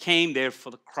 He came there for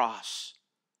the cross.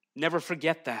 Never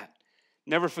forget that.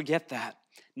 Never forget that.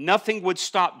 Nothing would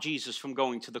stop Jesus from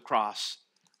going to the cross.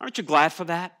 Aren't you glad for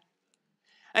that?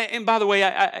 And by the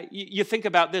way, you think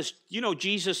about this. You know,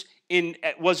 Jesus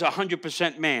was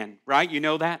 100% man, right? You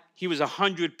know that? He was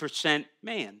 100%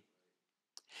 man.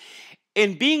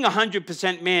 In being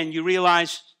 100% man, you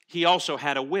realize he also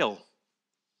had a will.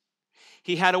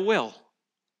 He had a will.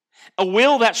 A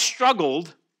will that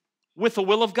struggled with the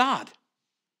will of God.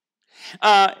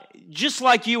 Just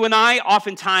like you and I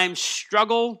oftentimes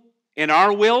struggle in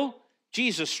our will,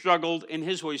 Jesus struggled in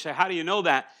his will. You say, how do you know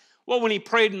that? Well, when he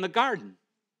prayed in the garden.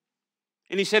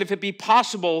 And he said, if it be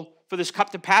possible for this cup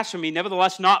to pass from me,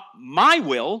 nevertheless, not my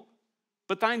will,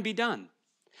 but thine be done.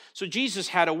 So Jesus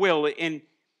had a will, but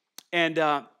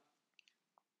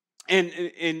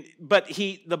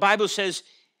the Bible says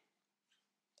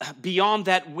beyond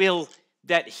that will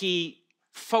that he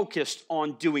focused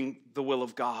on doing the will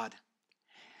of God.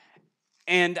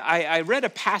 And I read a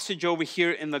passage over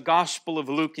here in the Gospel of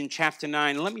Luke in chapter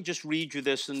 9. Let me just read you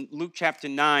this in Luke chapter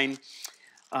 9.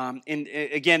 And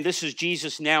again, this is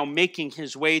Jesus now making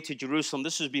his way to Jerusalem.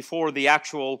 This is before the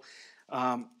actual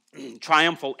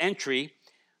triumphal entry.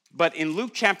 But in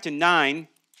Luke chapter 9,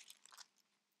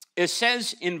 it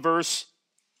says in verse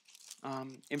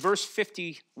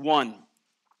 51.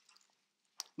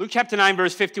 Luke chapter 9,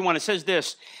 verse 51, it says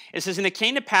this. It says, and it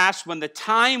came to pass when the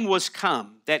time was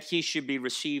come that he should be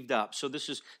received up. So this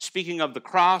is speaking of the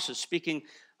cross, it's speaking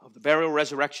of the burial,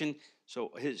 resurrection.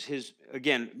 So his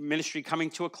again, ministry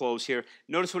coming to a close here.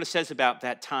 Notice what it says about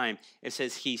that time. It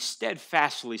says he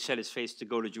steadfastly set his face to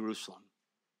go to Jerusalem.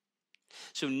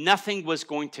 So nothing was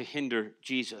going to hinder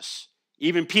Jesus.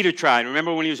 Even Peter tried.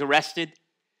 Remember when he was arrested?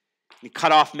 He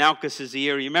cut off Malchus's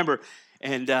ear. You remember?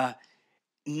 And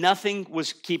nothing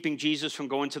was keeping Jesus from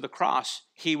going to the cross.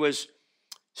 He was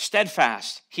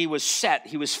steadfast. He was set.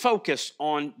 He was focused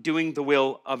on doing the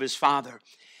will of his Father.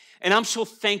 And I'm so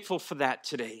thankful for that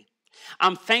today.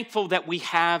 I'm thankful that we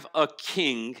have a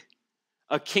king,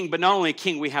 but not only a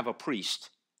king, we have a priest.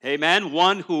 Amen?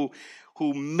 One who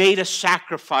made a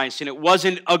sacrifice, and it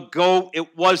wasn't a goat,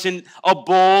 it wasn't a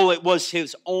bull, it was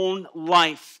his own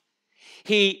life.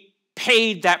 He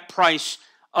paid that price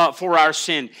for our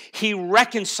sin. He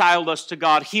reconciled us to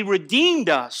God. He redeemed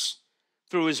us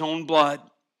through his own blood.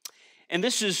 And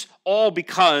this is all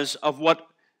because of what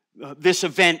this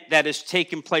event that has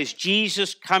taken place.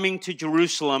 Jesus coming to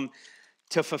Jerusalem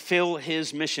to fulfill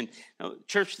his mission. Now,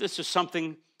 church, this is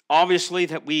something obviously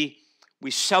that we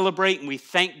celebrate and we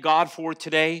thank God for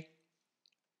today.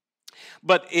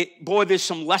 But there's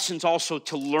some lessons also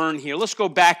to learn here. Let's go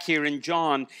back here in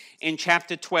John in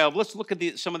chapter 12. Let's look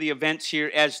at some of the events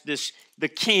here as the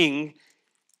king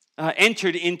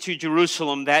entered into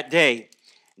Jerusalem that day.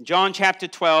 John chapter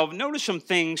 12, notice some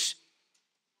things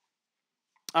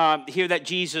here that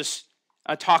Jesus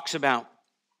talks about.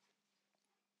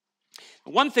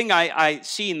 one thing I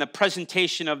see in the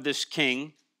presentation of this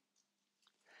king,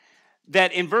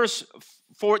 that in verse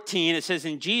 14, it says,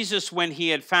 "And Jesus, when he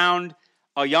had found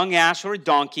a young ass or a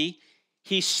donkey,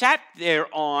 he sat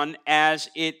thereon as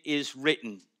it is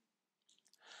written."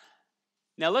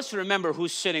 Now let's remember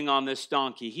who's sitting on this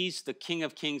donkey. He's the King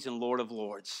of Kings and Lord of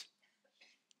Lords.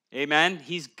 Amen?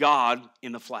 He's God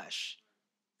in the flesh.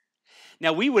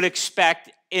 Now we would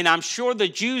expect, and I'm sure the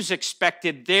Jews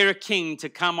expected their king to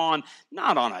come on,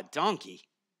 not on a donkey.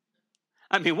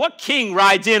 I mean, what king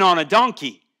rides in on a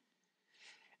donkey?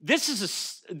 This is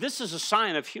a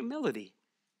sign of humility.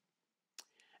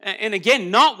 And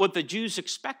again, not what the Jews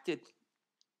expected.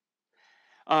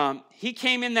 He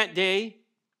came in that day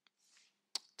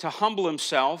to humble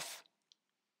himself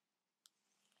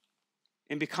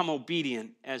and become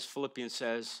obedient, as Philippians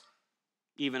says,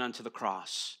 even unto the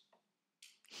cross.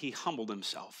 He humbled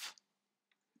himself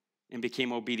and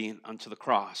became obedient unto the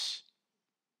cross.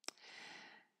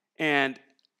 And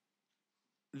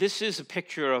this is a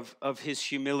picture of his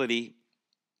humility.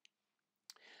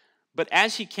 But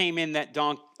as he came in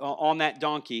on that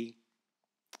donkey,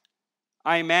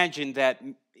 I imagine that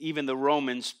even the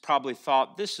Romans probably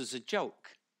thought, this is a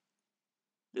joke.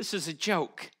 This is a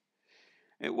joke.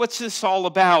 What's this all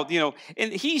about?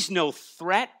 And he's no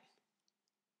threat.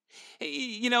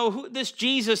 This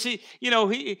Jesus,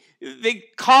 they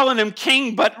calling him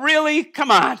king, but really,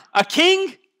 come on, a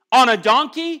king on a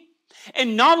donkey?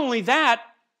 And not only that,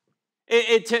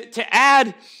 to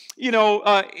add,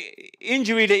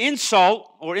 injury to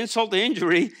insult, or insult to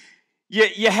injury,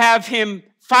 you have him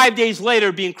 5 days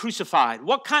later being crucified.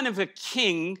 What kind of a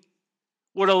king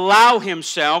would allow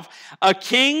himself? A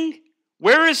king,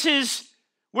 where is his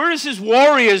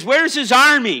warriors? Where is his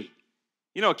army?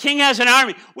 A king has an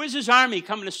army. Where's his army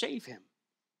coming to save him?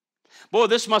 Boy,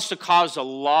 this must have caused a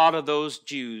lot of those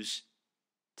Jews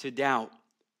to doubt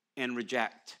and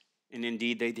reject. And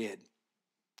indeed they did.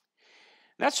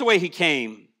 That's the way he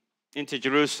came into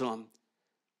Jerusalem.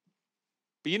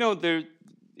 But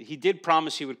he did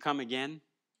promise he would come again.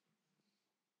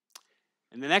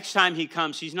 And the next time he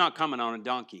comes, he's not coming on a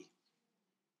donkey.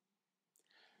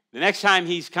 The next time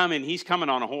he's coming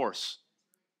on a horse.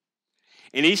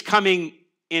 And he's coming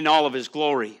in all of his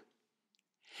glory.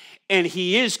 And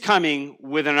he is coming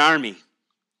with an army.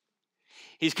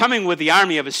 He's coming with the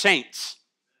army of his saints.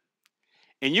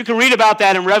 And you can read about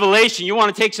that in Revelation. You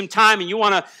want to take some time and you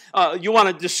want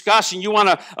to discuss and you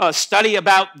want to study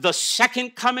about the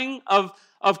second coming of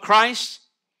Christ.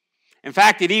 In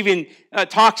fact, it even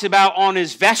talks about on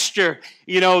his vesture,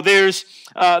 there's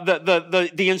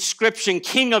the inscription,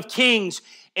 King of Kings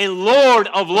and Lord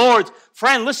of Lords.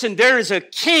 Friend, listen, there is a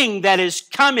king that is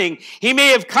coming. He may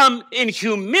have come in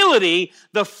humility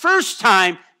the first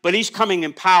time, but he's coming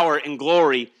in power and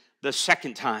glory the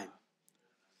second time.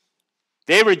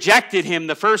 They rejected him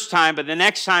the first time, but the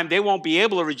next time they won't be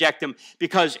able to reject him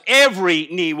because every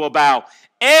knee will bow,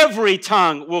 every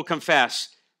tongue will confess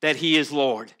that he is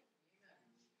Lord.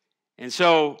 And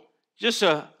so, just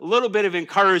a little bit of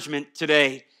encouragement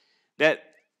today that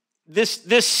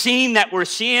this scene that we're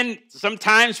seeing,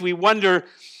 sometimes we wonder,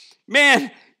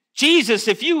 man, Jesus,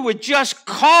 if you would just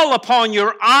call upon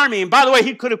your army, and by the way,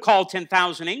 he could have called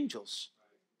 10,000 angels.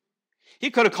 He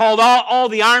could have called all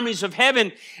the armies of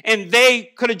heaven, and they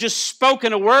could have just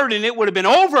spoken a word, and it would have been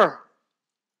over.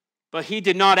 But he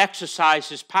did not exercise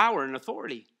his power and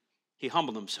authority. He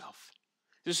humbled himself.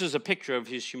 This is a picture of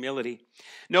his humility.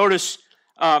 Notice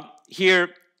here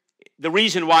the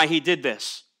reason why he did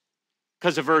this,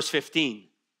 because of verse 15.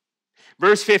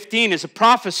 Verse 15 is a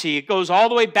prophecy. It goes all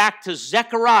the way back to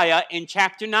Zechariah in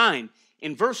chapter 9,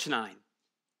 in verse 9.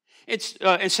 It's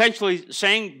essentially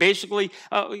saying, basically,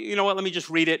 you know what, let me just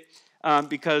read it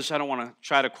because I don't want to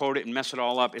try to quote it and mess it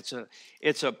all up.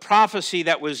 It's a prophecy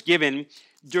that was given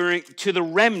to the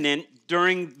remnant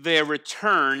during their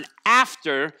return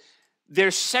after their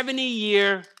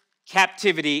 70-year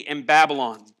captivity in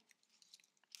Babylon.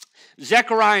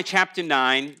 Zechariah chapter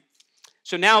 9.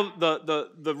 So now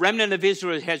the remnant of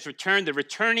Israel has returned. They're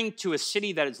returning to a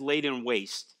city that is laid in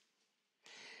waste.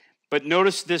 But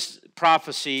notice this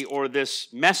prophecy or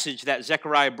this message that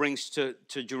Zechariah brings to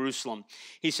Jerusalem.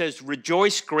 He says,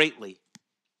 "Rejoice greatly,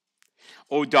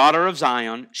 O daughter of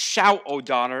Zion. Shout, O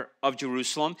daughter of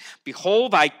Jerusalem.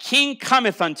 Behold, thy king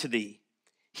cometh unto thee.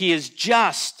 He is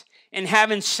just and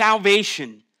having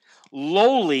salvation,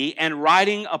 lowly and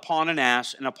riding upon an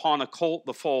ass, and upon a colt,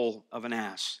 the foal of an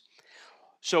ass."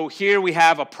 So here we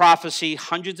have a prophecy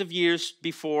hundreds of years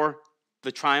before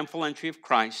the triumphal entry of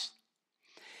Christ.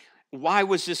 Why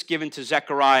was this given to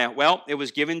Zechariah? Well, it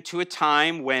was given to a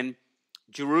time when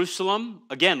Jerusalem,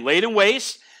 again, laid in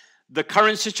waste, The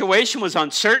current situation was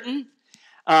uncertain.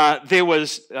 There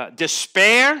was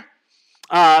despair.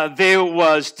 There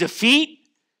was defeat.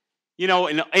 You know,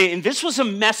 and this was a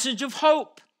message of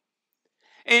hope.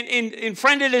 And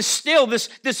friend, it is still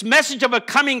this message of a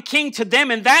coming king to them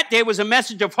in that day was a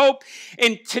message of hope.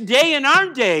 And today in our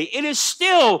day, it is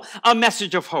still a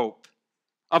message of hope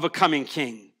of a coming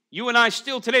king. You and I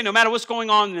still today, no matter what's going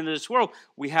on in this world,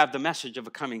 we have the message of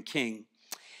a coming king.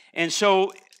 And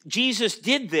so Jesus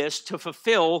did this to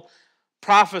fulfill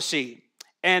prophecy.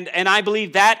 And I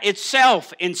believe that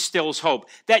itself instills hope.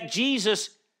 That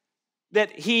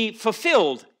he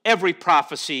fulfilled every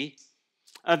prophecy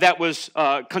that was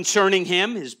concerning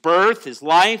him, his birth, his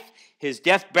life, his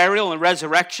death, burial, and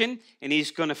resurrection, and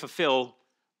he's going to fulfill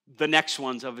the next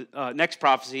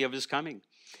prophecy of his coming.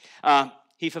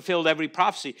 He fulfilled every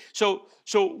prophecy. So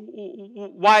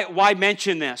why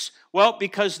mention this? Well,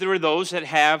 because there are those that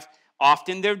have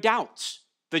often their doubts.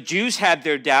 The Jews had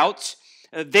their doubts.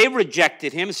 They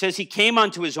rejected him. It says he came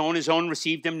unto his own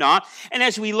received him not. And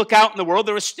as we look out in the world,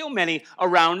 there are still many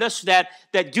around us that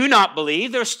do not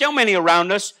believe. There are still many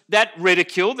around us that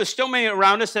ridicule. There's still many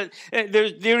around us that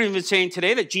they're even saying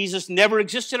today that Jesus never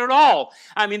existed at all.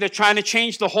 I mean, they're trying to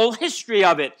change the whole history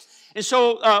of it. And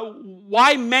so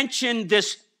why mention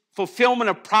this fulfillment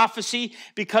of prophecy?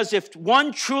 Because if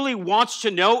one truly wants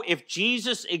to know if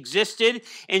Jesus existed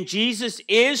and Jesus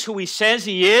is who he says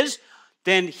he is,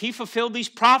 then he fulfilled these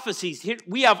prophecies.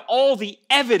 We have all the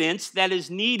evidence that is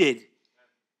needed.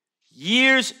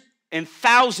 Years and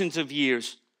thousands of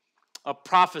years of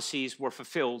prophecies were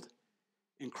fulfilled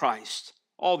in Christ.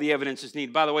 All the evidence is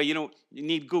needed. By the way, you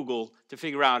need Google to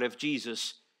figure out if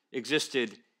Jesus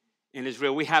existed in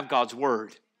Israel. We have God's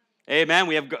Word. Amen.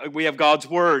 We have God's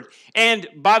Word. And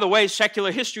by the way,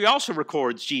 secular history also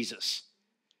records Jesus.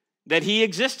 That he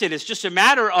existed. It's just a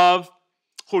matter of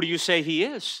who do you say he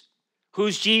is?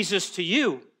 Who's Jesus to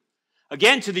you?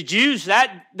 Again, to the Jews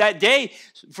that day,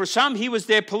 for some, he was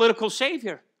their political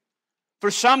savior.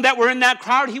 For some that were in that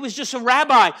crowd, he was just a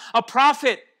rabbi, a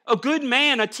prophet, a good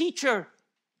man, a teacher.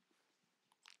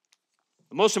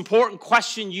 The most important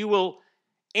question you will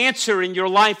answer in your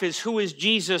life is, who is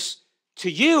Jesus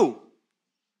to you?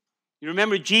 You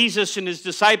remember Jesus and his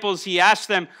disciples, he asked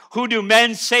them, who do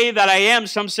men say that I am?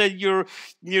 Some said you're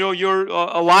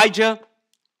Elijah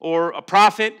or a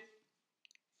prophet.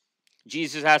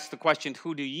 Jesus asked the question,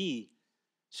 who do ye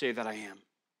say that I am?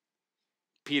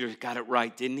 Peter got it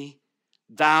right, didn't he?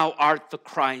 Thou art the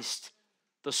Christ,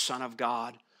 the Son of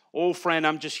God. Oh, friend,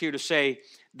 I'm just here to say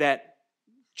that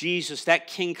Jesus, that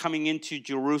king coming into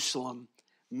Jerusalem,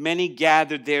 many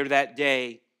gathered there that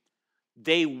day.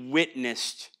 They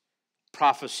witnessed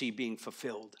prophecy being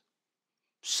fulfilled.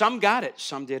 Some got it,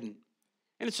 some didn't.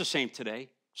 And it's the same today.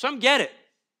 Some get it,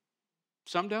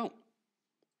 some don't.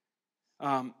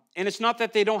 And it's not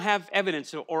that they don't have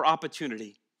evidence or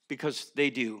opportunity, because they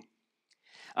do.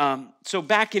 So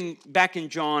back in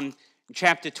John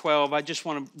chapter 12, I just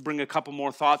want to bring a couple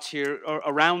more thoughts here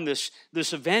around this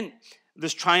event,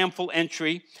 this triumphal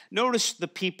entry. Notice the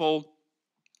people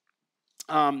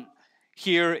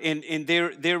here in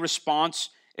their response.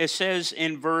 It says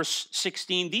in verse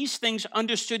 16, these things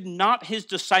understood not his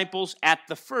disciples at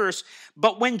the first,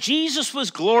 but when Jesus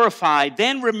was glorified,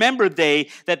 then remembered they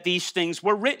that these things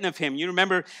were written of him. You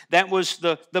remember that was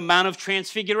the Mount of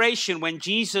Transfiguration, when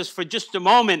Jesus, for just a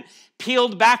moment,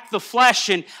 peeled back the flesh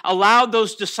and allowed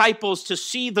those disciples to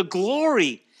see the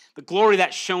glory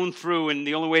that shone through. And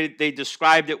the only way they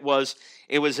described it was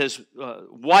as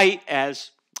white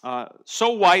as, so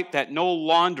white that no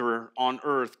launderer on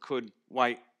earth could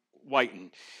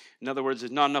whiten. In other words,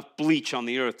 there's not enough bleach on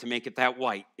the earth to make it that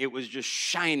white. It was just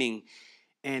shining,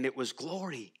 and it was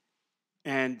glory.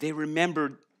 And they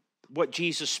remembered what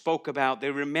Jesus spoke about.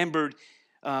 They remembered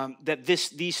that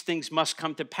these things must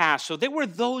come to pass. So there were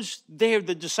those there,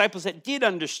 the disciples, that did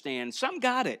understand. Some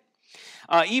got it.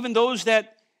 Even those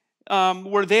that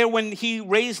were there when he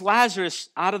raised Lazarus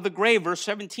out of the grave, verse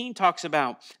 17 talks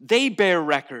about. They bear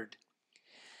record.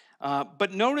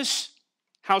 But notice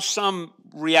how some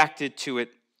reacted to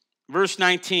it. Verse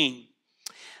 19,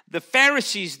 the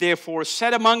Pharisees therefore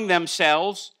said among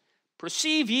themselves,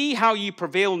 perceive ye how ye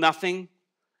prevail nothing?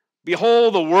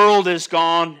 Behold, the world is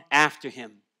gone after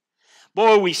him.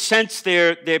 Boy, we sense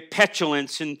their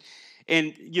petulance and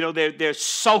their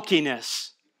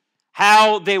sulkiness,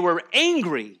 how they were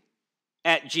angry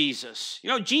at Jesus.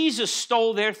 Jesus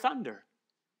stole their thunder.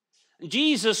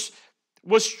 Jesus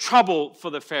was trouble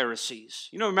for the Pharisees.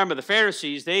 Remember the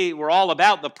Pharisees, they were all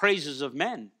about the praises of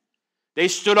men. They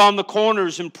stood on the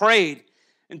corners and prayed.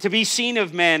 and to be seen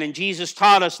of men. And Jesus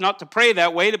taught us not to pray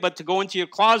that way, but to go into your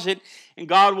closet and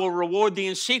God will reward thee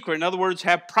in secret. In other words,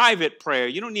 have private prayer.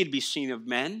 You don't need to be seen of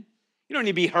men. You don't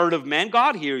need to be heard of men.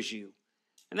 God hears you.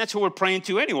 And that's what we're praying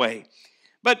to anyway.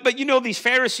 But you know, these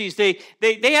Pharisees, they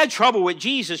had trouble with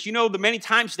Jesus. You know, the many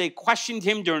times they questioned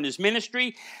him during his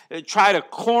ministry, try to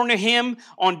corner him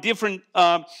on different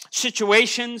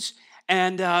situations.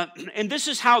 And this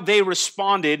is how they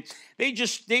responded.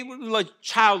 They were like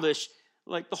childish,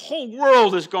 like the whole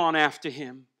world has gone after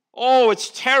him. Oh, it's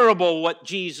terrible what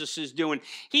Jesus is doing.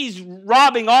 He's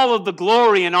robbing all of the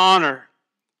glory and honor.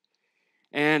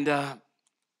 And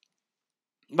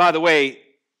by the way,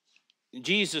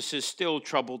 Jesus is still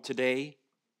troubled today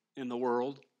in the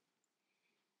world.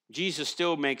 Jesus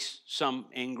still makes some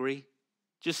angry,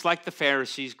 just like the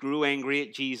Pharisees grew angry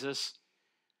at Jesus.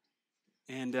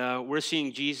 And we're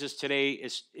seeing Jesus today,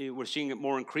 we're seeing it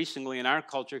more increasingly in our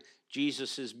culture.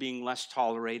 Jesus is being less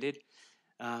tolerated.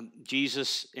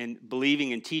 Jesus, and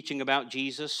believing and teaching about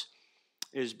Jesus,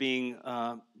 is being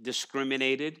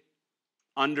discriminated,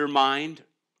 undermined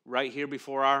right here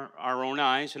before our own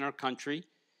eyes in our country.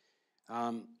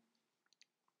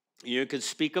 You could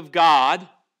speak of God,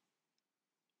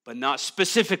 but not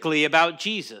specifically about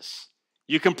Jesus.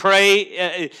 You can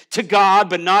pray to God,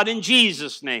 but not in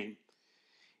Jesus' name.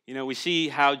 You know, we see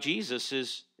how Jesus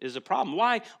is a problem.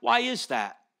 Why is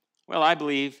that? Well, I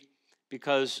believe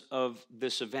because of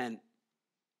this event,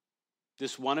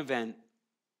 this one event,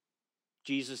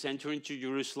 Jesus entering into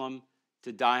Jerusalem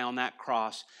to die on that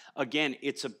cross. Again,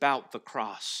 it's about the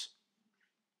cross.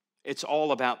 It's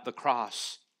all about the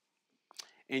cross.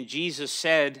 And Jesus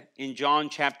said in John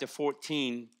chapter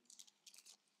 14,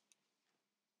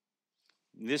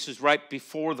 this is right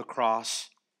before the cross,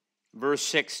 verse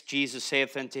 6, Jesus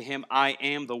saith unto him, I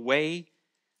am the way,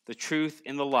 the truth,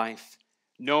 and the life.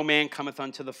 No man cometh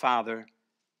unto the Father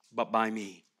but by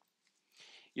me.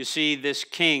 You see, this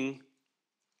king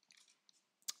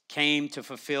came to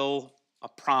fulfill a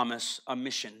promise, a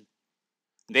mission.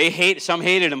 Some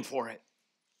hated him for it.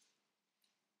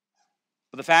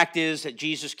 But the fact is that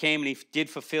Jesus came and he did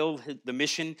fulfill the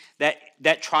mission.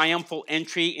 That triumphal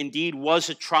entry indeed was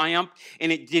a triumph,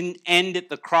 and it didn't end at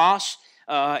the cross.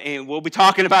 And we'll be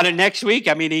talking about it next week.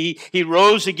 I mean, he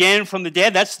rose again from the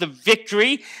dead. That's the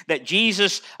victory that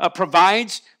Jesus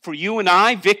provides for you and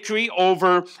I, victory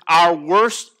over our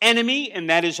worst enemy, and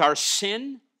that is our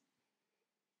sin.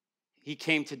 He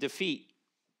came to defeat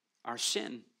our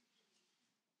sin.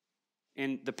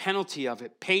 And the penalty of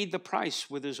it, paid the price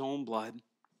with his own blood.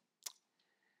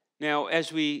 Now,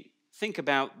 as we think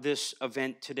about this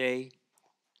event today,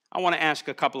 I want to ask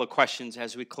a couple of questions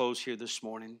as we close here this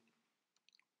morning.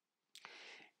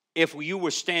 If you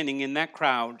were standing in that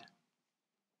crowd,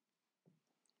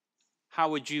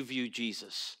 how would you view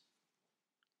Jesus?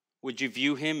 Would you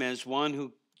view him as one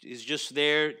who is just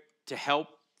there to help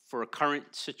for a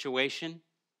current situation?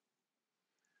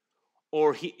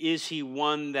 Or is he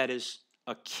one that is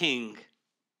a king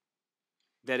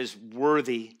that is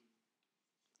worthy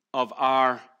of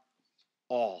our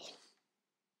all,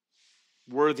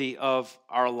 worthy of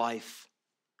our life?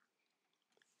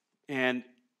 And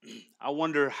I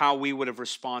wonder how we would have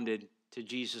responded to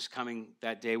Jesus coming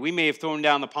that day. We may have thrown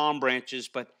down the palm branches,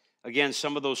 but again,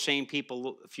 some of those same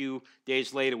people a few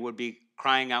days later would be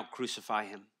crying out, crucify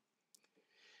him.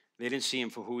 They didn't see him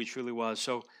for who he truly was.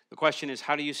 So the question is,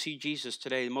 how do you see Jesus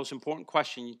today? The most important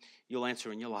question you'll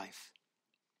answer in your life.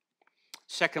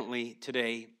 Secondly,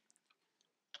 today,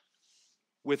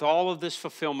 with all of this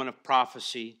fulfillment of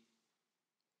prophecy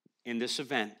in this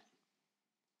event,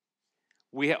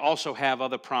 we also have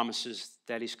other promises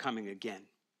that he's coming again.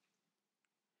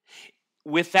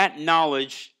 With that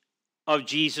knowledge of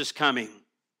Jesus coming,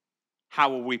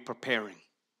 how are we preparing?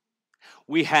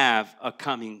 We have a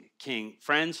coming king.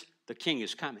 Friends, the king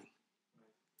is coming.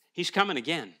 He's coming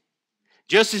again.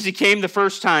 Just as he came the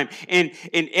first time, and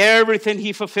in everything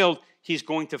he fulfilled, he's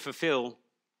going to fulfill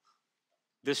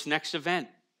this next event.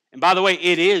 And by the way,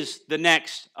 it is the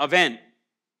next event.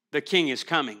 The king is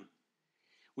coming.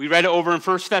 We read it over in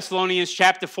 1 Thessalonians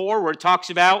chapter 4, where it talks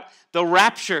about the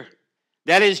rapture.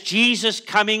 That is Jesus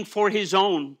coming for his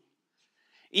own.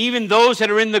 Even those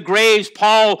that are in the graves,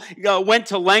 Paul went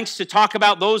to lengths to talk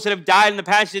about those that have died in the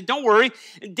past. He said, don't worry,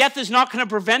 death is not going to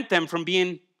prevent them from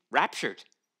being raptured.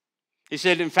 He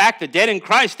said, in fact, the dead in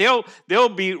Christ, they'll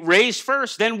be raised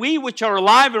first. Then we which are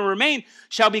alive and remain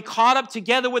shall be caught up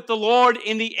together with the Lord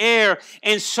in the air,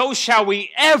 and so shall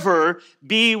we ever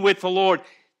be with the Lord.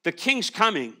 The king's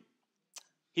coming.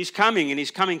 He's coming, and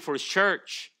he's coming for his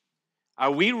church.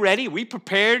 Are we ready? Are we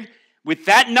prepared? With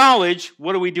that knowledge,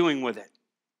 what are we doing with it?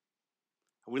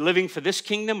 Are we living for this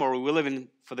kingdom, or are we living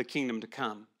for the kingdom to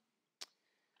come?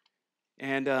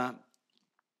 And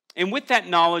with that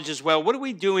knowledge as well, what are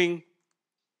we doing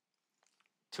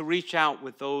to reach out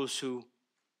with those who,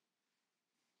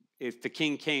 if the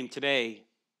king came today,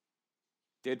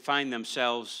 they'd find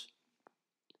themselves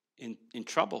in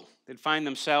trouble. They'd find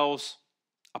themselves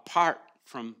apart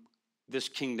from this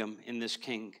kingdom in this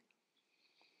king.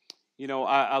 You know,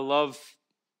 I love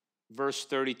verse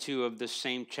 32 of this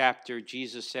same chapter.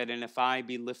 Jesus said, "And if I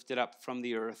be lifted up from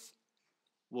the earth,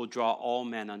 will draw all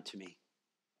men unto me."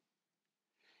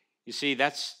 You see,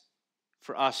 that's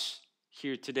for us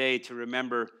here today to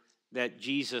remember that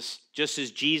Jesus, just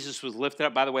as Jesus was lifted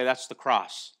up, by the way, that's the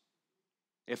cross.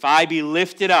 If I be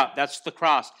lifted up, that's the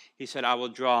cross. He said, "I will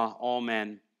draw all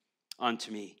men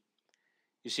unto me."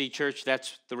 You see, church,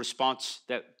 that's the response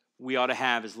that we ought to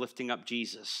have, is lifting up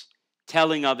Jesus,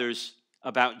 telling others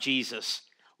about Jesus,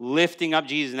 lifting up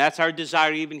Jesus. And that's our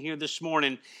desire even here this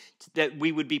morning, that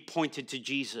we would be pointed to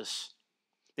Jesus,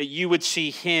 that you would see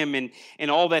him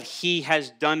and all that he has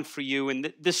done for you.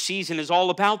 And this season is all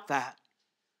about that,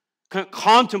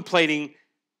 contemplating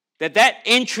that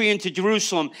entry into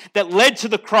Jerusalem that led to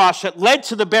the cross, that led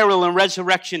to the burial and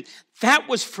resurrection, that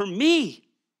was for me,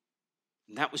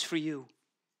 and that was for you.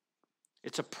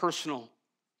 It's a personal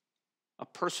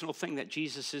thing that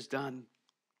Jesus has done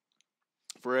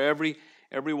for every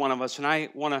one of us. And I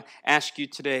want to ask you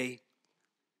today,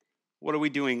 what are we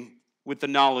doing with the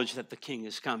knowledge that the King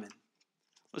is coming?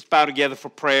 Let's bow together for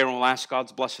prayer, and we'll ask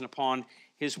God's blessing upon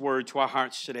his word to our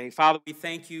hearts today. Father, we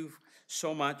thank you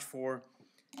so much for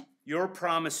your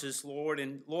promises, Lord,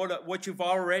 and Lord, what you've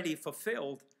already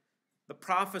fulfilled, the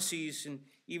prophecies, and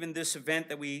even this event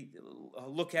that we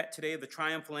look at today, the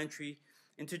triumphal entry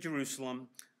into Jerusalem,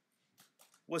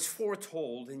 was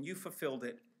foretold, and you fulfilled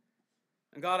it.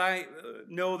 And God, I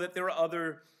know that there are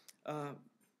other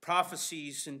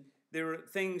prophecies, and there are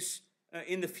things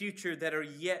in the future that are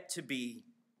yet to be.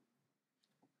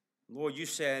 Lord, you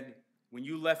said, when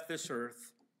you left this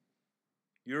earth,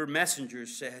 your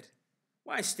messengers said,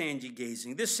 "Why stand ye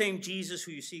gazing?" This same Jesus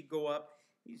who you see go up,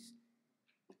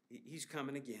 he's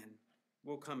coming again.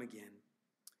 Will come again.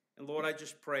 And Lord, I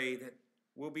just pray that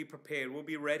we'll be prepared. We'll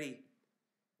be ready.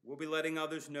 We'll be letting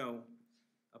others know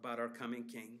about our coming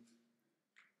King.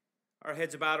 Our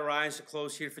heads bowed, our eyes are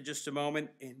closed here for just a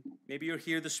moment. And maybe you're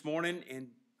here this morning,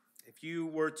 and if you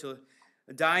were to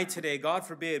die today, God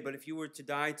forbid, but if you were to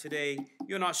die today,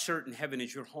 you're not certain heaven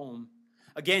is your home.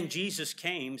 Again, Jesus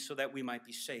came so that we might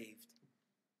be saved.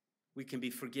 We can be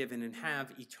forgiven and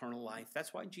have eternal life.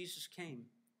 That's why Jesus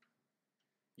came.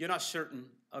 You're not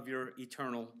certain of your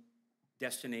eternal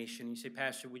destination. You say,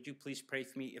 "Pastor, would you please pray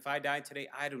for me? If I died today,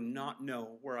 I do not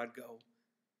know where I'd go.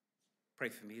 Pray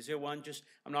for me." Is there one?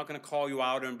 I'm not going to call you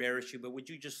out or embarrass you, but would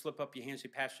you just slip up your hand and say,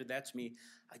 "Pastor, that's me.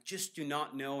 I just do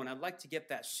not know, and I'd like to get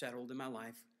that settled in my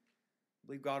life. I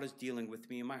believe God is dealing with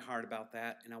me in my heart about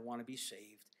that, and I want to be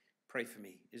saved. Pray for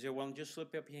me." Is there one? Just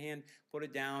slip up your hand, put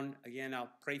it down. Again,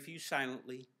 I'll pray for you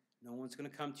silently. No one's going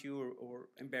to come to you or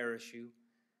embarrass you.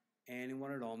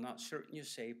 Anyone at all, not certain, you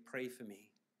say, "Pray for me."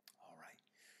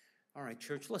 All right,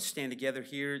 church, let's stand together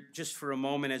here just for a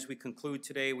moment as we conclude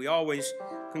today. We always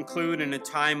conclude in a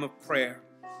time of prayer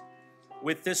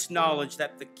with this knowledge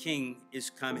that the King is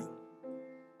coming.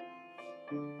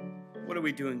 What are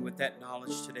we doing with that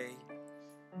knowledge today?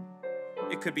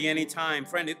 It could be any time.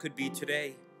 Friend, it could be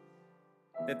today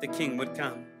that the King would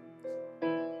come.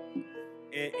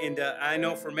 And I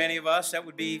know for many of us that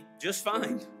would be just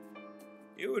fine.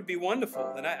 It would be wonderful.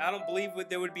 And I don't believe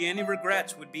there would be any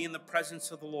regrets, would be in the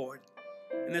presence of the Lord.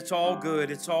 And it's all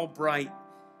good, it's all bright,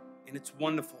 and it's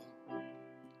wonderful.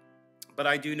 But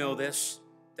I do know this,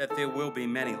 that there will be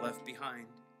many left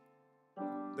behind.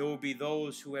 There will be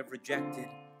those who have rejected.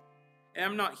 And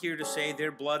I'm not here to say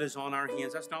their blood is on our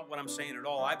hands. That's not what I'm saying at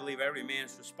all. I believe every man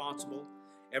is responsible.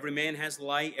 Every man has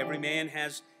light. Every man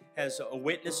has a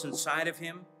witness inside of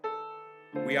him.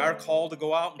 We are called to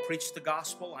go out and preach the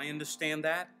gospel. I understand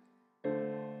that.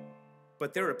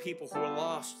 But there are people who are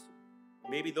lost.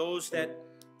 Maybe those that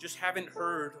just haven't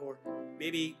heard, or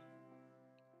maybe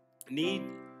need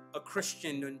a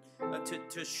Christian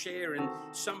to share,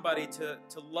 and somebody to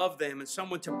love them, and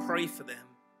someone to pray for them.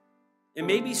 And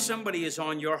maybe somebody is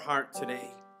on your heart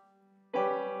today.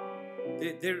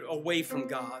 They're away from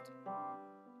God.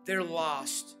 They're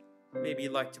lost. Maybe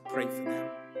you'd like to pray for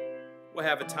them. We'll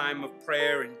have a time of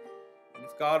prayer, and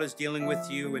if God is dealing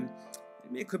with you, and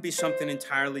it could be something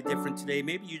entirely different today.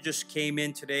 Maybe you just came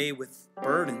in today with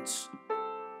burdens.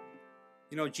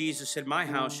 You know, Jesus said, "My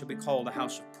house shall be called a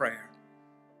house of prayer."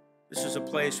 This is a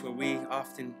place where we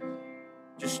often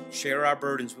just share our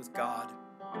burdens with God.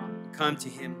 come to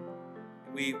Him.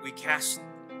 We cast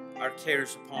our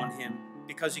cares upon Him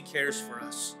because He cares for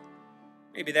us.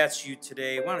 Maybe that's you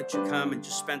today. Why don't you come and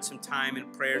just spend some time in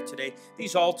prayer today?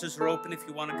 These altars are open if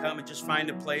you want to come and just find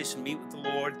a place and meet with the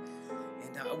Lord.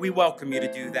 And we welcome you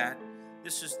to do that.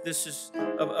 This is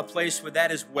a place where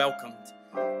that is welcomed,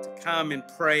 to come and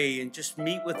pray and just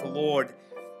meet with the Lord.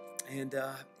 And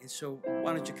so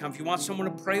why don't you come? If you want someone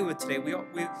to pray with today,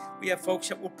 we have folks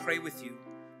that will pray with you.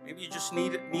 Maybe you just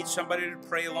need somebody to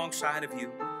pray alongside of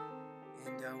you.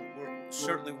 And we're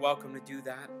certainly welcome to do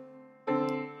that.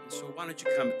 And so why don't you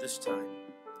come at this time?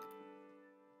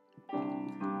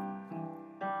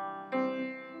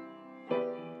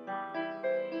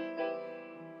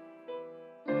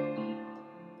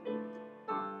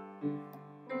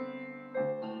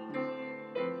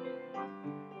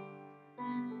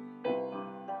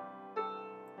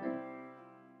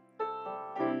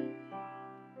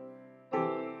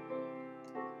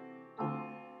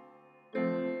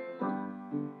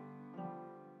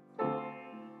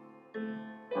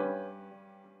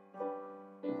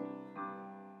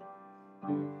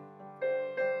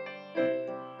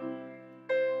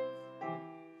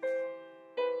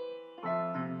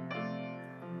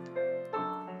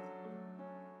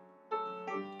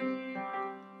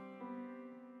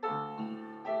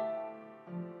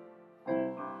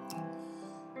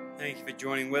 Thank you for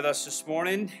joining with us this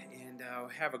morning, and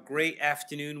have a great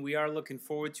afternoon. We are looking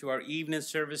forward to our evening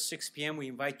service, 6 p.m. We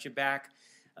invite you back,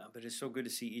 but it's so good to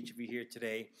see each of you here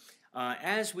today.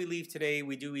 As we leave today,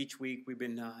 we do each week, we've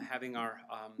been having our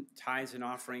tithes and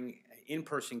offering,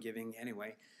 in-person giving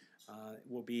anyway,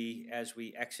 will be as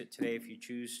we exit today. If you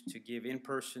choose to give in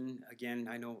person, again,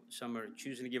 I know some are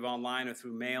choosing to give online or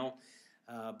through mail.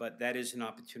 But that is an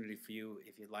opportunity for you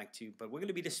if you'd like to. But we're going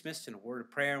to be dismissed in a word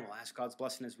of prayer. We'll ask God's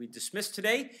blessing as we dismiss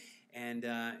today. And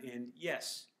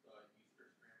yes. Easter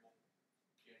scramble.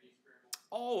 Candy scramble.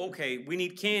 Oh, okay. We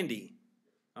need candy.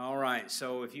 All right.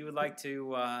 So if you would like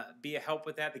to be a help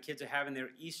with that, the kids are having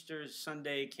their Easter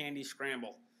Sunday candy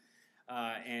scramble.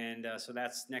 So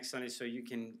that's next Sunday. So you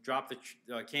can drop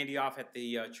the candy off at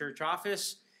the church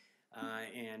office.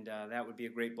 That would be a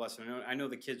great blessing. I know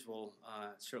the kids will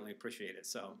certainly appreciate it.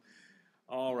 So,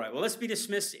 all right. Well, let's be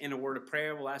dismissed in a word of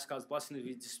prayer. We'll ask God's blessing to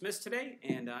be dismissed today.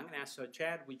 And I'm going to ask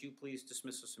Chad, would you please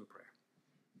dismiss us in prayer?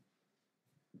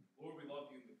 Lord, we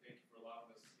love you and we thank you for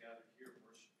allowing us to gather here and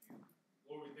worship you.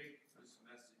 Lord, we thank you for this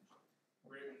message.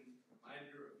 Great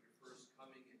reminder of your first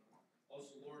coming. And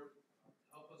also, Lord,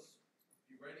 help us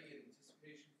be ready in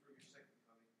anticipation for your second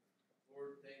coming.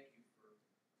 Lord, thank you for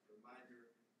the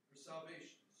reminder.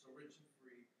 Salvation, so rich and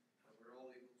free, that we're all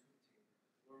able to obtain.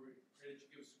 Lord, we pray that you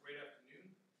give us a great afternoon.